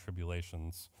trials and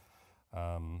tribulations.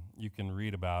 You can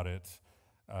read about it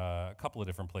a couple of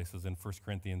different places, in 1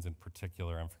 Corinthians in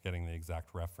particular. I'm forgetting the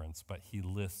exact reference, but he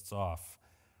lists off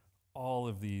all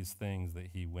of these things that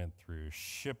he went through: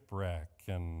 shipwreck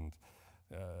and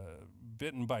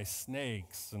bitten by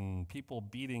snakes and people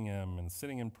beating him and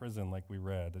sitting in prison like we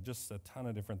read. Just a ton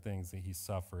of different things that he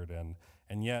suffered.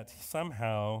 And yet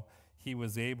somehow he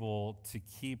was able to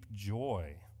keep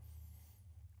joy.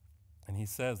 And he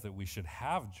says that we should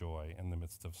have joy in the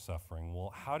midst of suffering.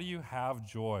 Well, how do you have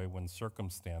joy when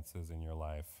circumstances in your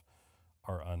life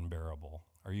are unbearable?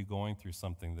 Are you going through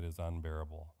something that is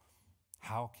unbearable?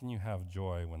 How can you have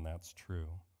joy when that's true?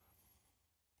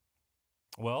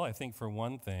 Well, I think for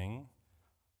one thing,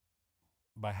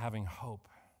 by having hope.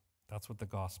 That's what the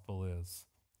gospel is.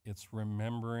 It's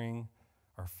remembering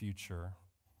our future.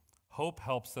 Hope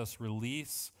helps us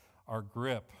release our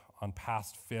grip on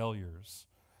past failures.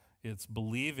 It's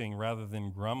believing rather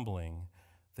than grumbling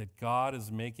that God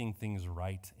is making things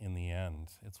right in the end.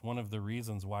 It's one of the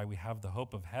reasons why we have the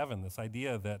hope of heaven, this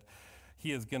idea that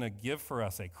he is going to give for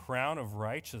us a crown of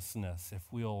righteousness if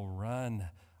we'll run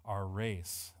our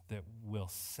race, that we'll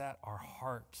set our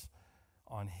heart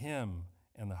on him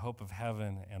and the hope of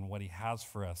heaven and what he has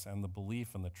for us, and the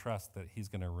belief and the trust that he's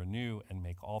going to renew and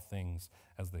make all things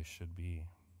as they should be.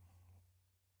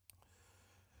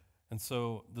 And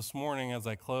so this morning, as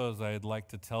I close, I'd like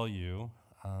to tell you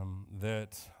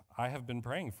that I have been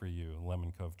praying for you,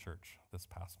 Lemon Cove Church, this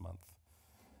past month.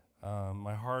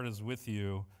 My heart is with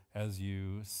you as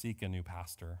you seek a new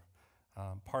pastor.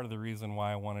 Part of the reason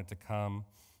why I wanted to come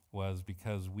was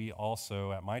because we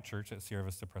also, at my church, at Sierra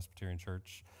Vista Presbyterian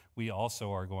Church, we also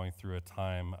are going through a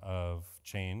time of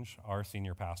change. Our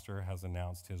senior pastor has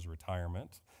announced his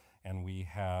retirement, and we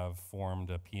have formed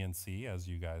a PNC, as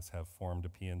you guys have formed a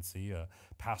PNC, a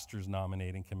pastor's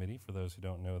nominating committee, for those who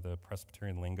don't know the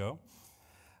Presbyterian lingo.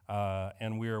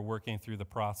 And we are working through the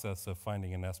process of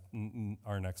finding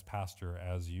our next pastor,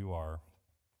 as you are.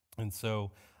 And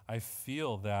so I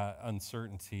feel that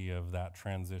uncertainty of that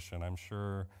transition. I'm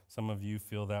sure some of you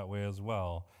feel that way as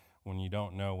well. When you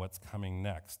don't know what's coming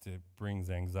next, it brings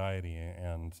anxiety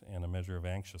and a measure of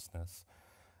anxiousness.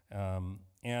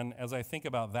 And as I think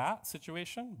about that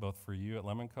situation, both for you at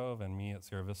Lemon Cove and me at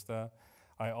Sierra Vista,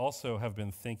 I also have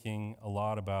been thinking a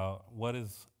lot about what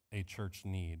does a church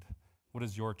need? What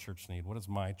does your church need? What does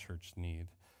my church need?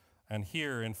 And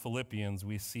here in Philippians,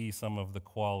 we see some of the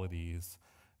qualities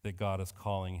that God is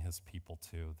calling his people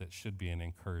to that should be an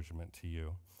encouragement to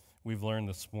you. We've learned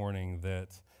this morning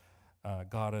that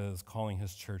God is calling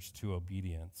his church to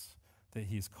obedience, that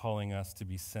he's calling us to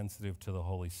be sensitive to the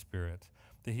Holy Spirit,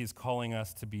 that he's calling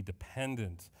us to be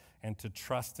dependent and to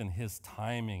trust in his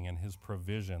timing and his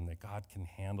provision, that God can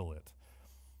handle it.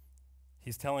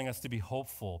 He's telling us to be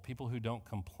hopeful, people who don't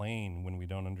complain when we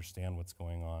don't understand what's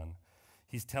going on.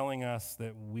 He's telling us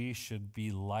that we should be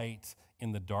light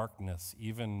in the darkness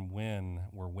even when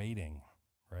we're waiting,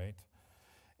 right?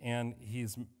 And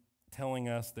he's telling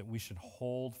us that we should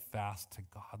hold fast to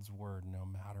God's word no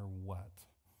matter what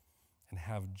and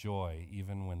have joy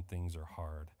even when things are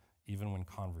hard, even when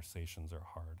conversations are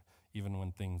hard, even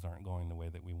when things aren't going the way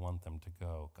that we want them to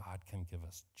go. God can give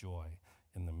us joy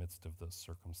in the midst of those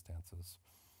circumstances.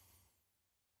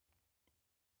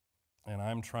 And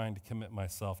I'm trying to commit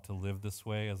myself to live this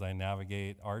way as I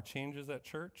navigate our changes at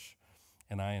church,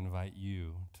 and I invite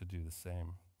you to do the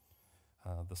same.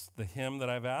 The hymn that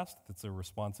I've asked, that's a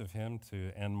responsive hymn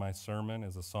to end my sermon,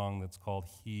 is a song that's called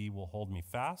He Will Hold Me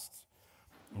Fast.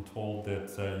 I'm told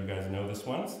that you guys know this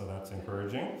one, so that's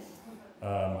encouraging.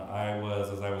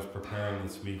 As I was preparing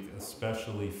this week,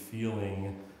 especially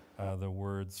feeling the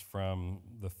words from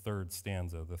the third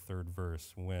stanza, the third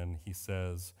verse, when he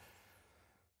says,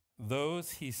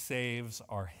 "Those he saves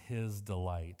are his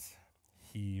delight.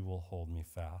 He will hold me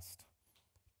fast.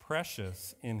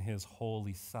 Precious in his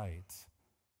holy sight,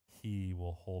 he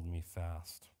will hold me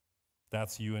fast."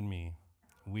 That's you and me.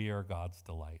 We are God's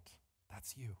delight.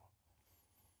 That's you.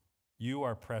 You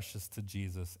are precious to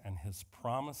Jesus, and his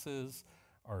promises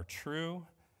are true.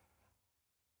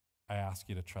 I ask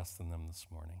you to trust in them this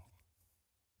morning.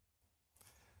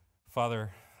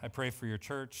 Father, I pray for your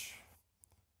church.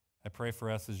 I pray for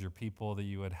us as your people that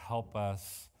you would help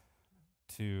us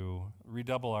to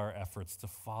redouble our efforts to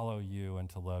follow you and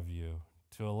to love you,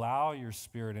 to allow your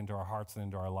Spirit into our hearts and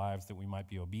into our lives that we might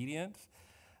be obedient,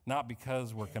 not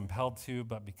because we're compelled to,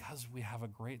 but because we have a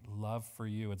great love for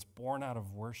you. It's born out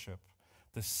of worship,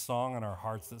 this song in our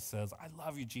hearts that says, I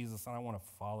love you, Jesus, and I want to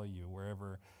follow you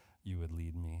wherever you would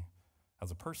lead me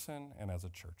as a person and as a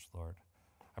church, Lord.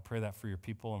 I pray that for your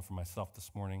people and for myself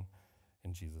this morning.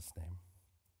 In Jesus' name,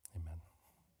 amen.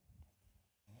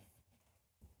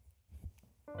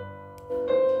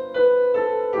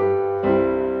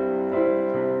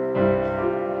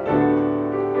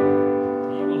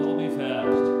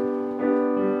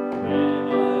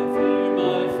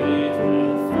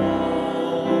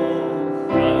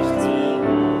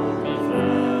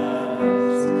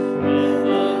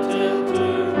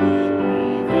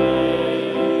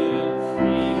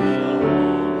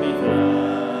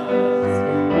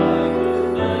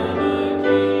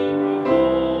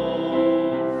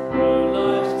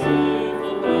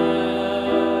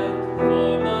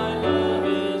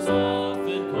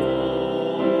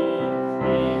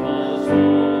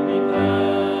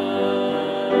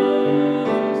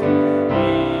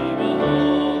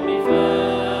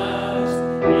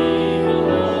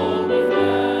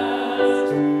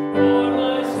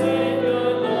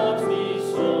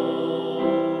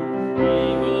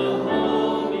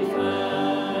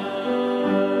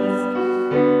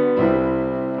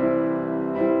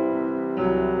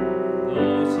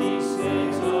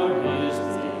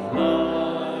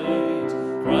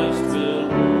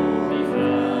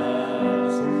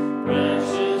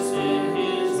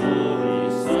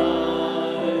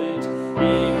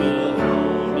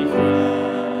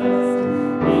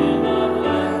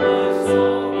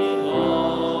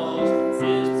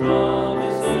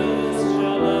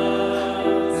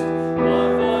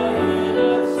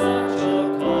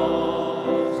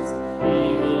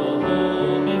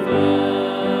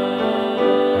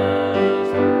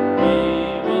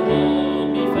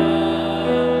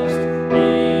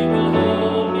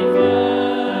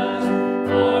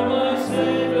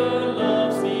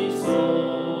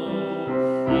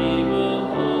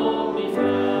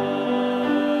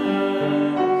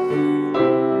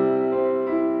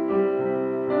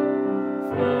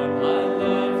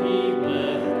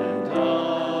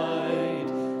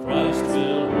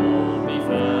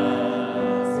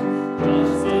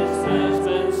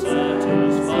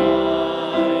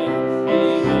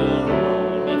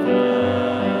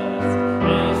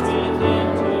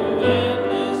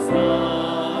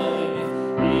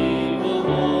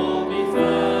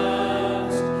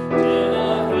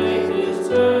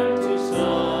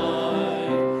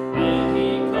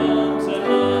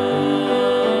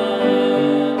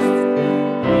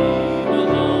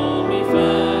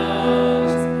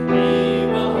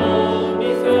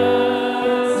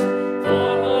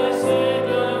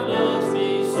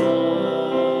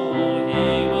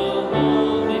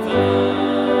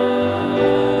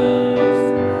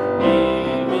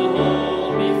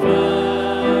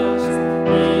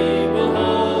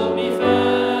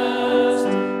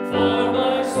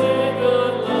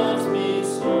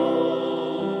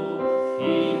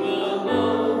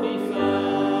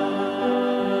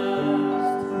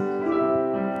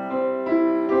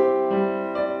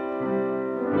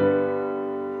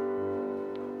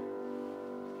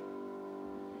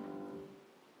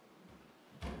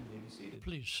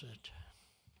 Please sit.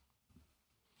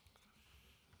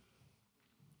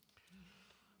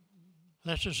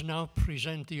 Let us now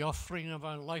present the offering of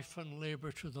our life and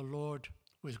labor to the Lord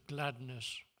with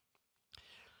gladness.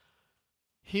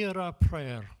 Hear our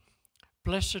prayer.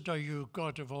 Blessed are you,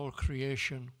 God of all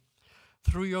creation.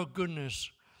 Through your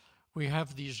goodness, we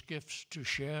have these gifts to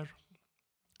share.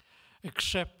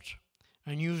 Accept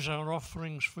and use our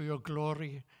offerings for your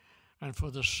glory and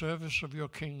for the service of your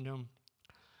kingdom.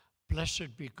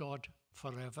 Blessed be God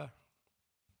forever.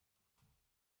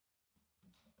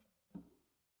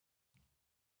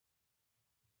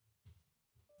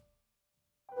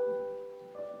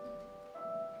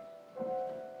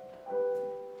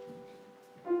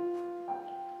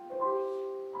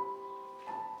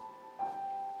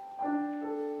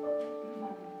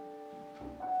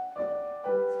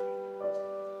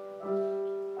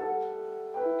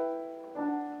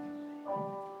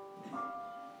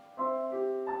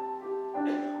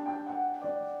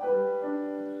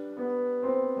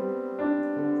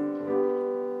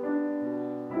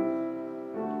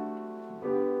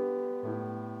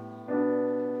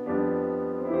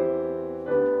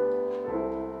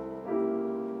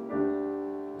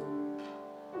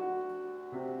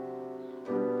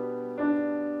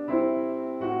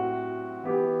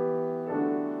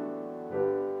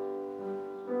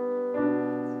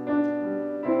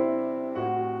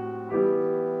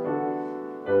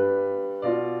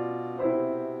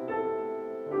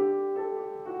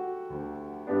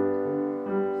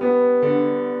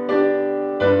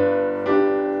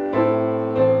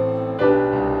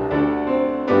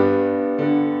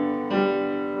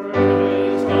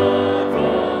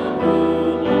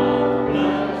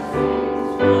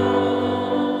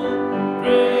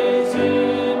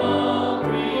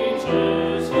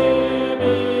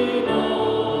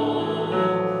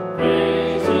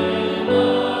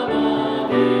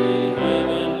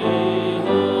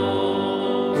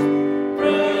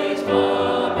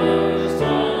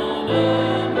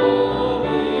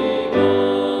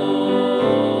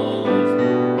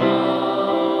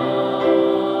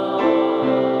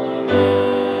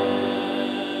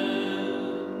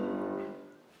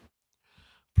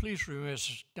 Please remain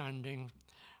standing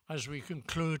as we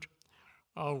conclude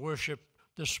our worship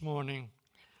this morning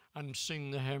and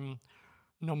sing the hymn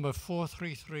number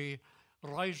 433,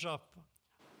 Rise Up,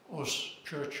 O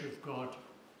Church of God.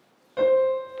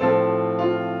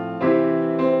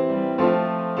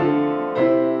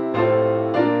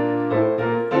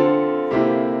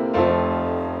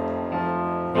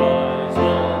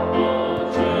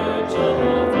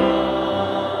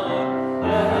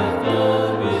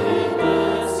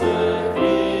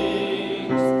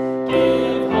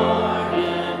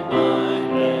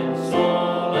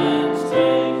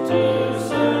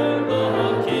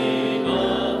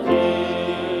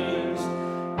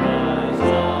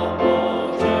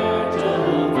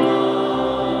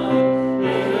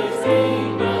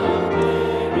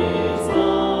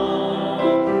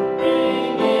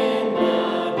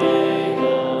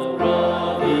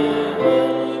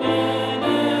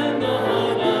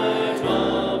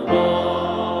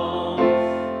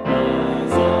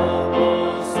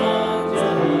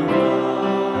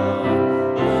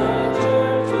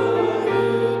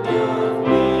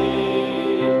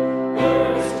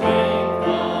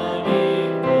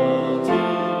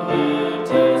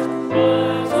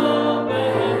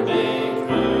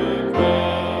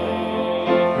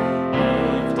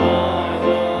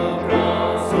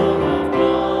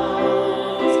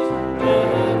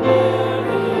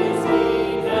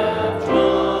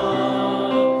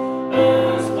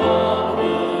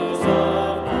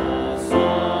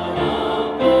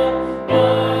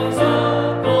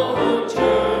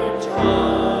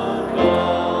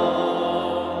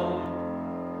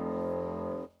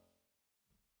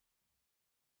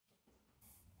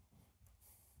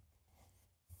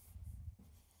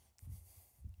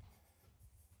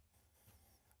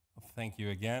 Thank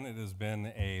you again. It has been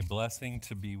a blessing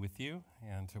to be with you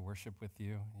and to worship with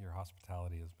you. Your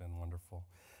hospitality has been wonderful.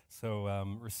 So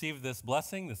receive this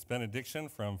blessing, this benediction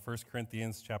from 1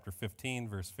 Corinthians chapter 15,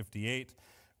 verse 58,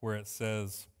 where it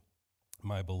says,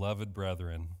 "My beloved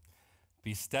brethren,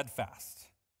 be steadfast,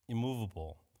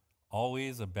 immovable,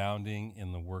 always abounding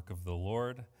in the work of the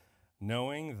Lord,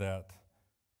 knowing that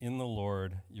in the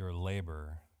Lord your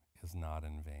labor is not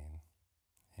in vain."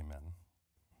 Amen.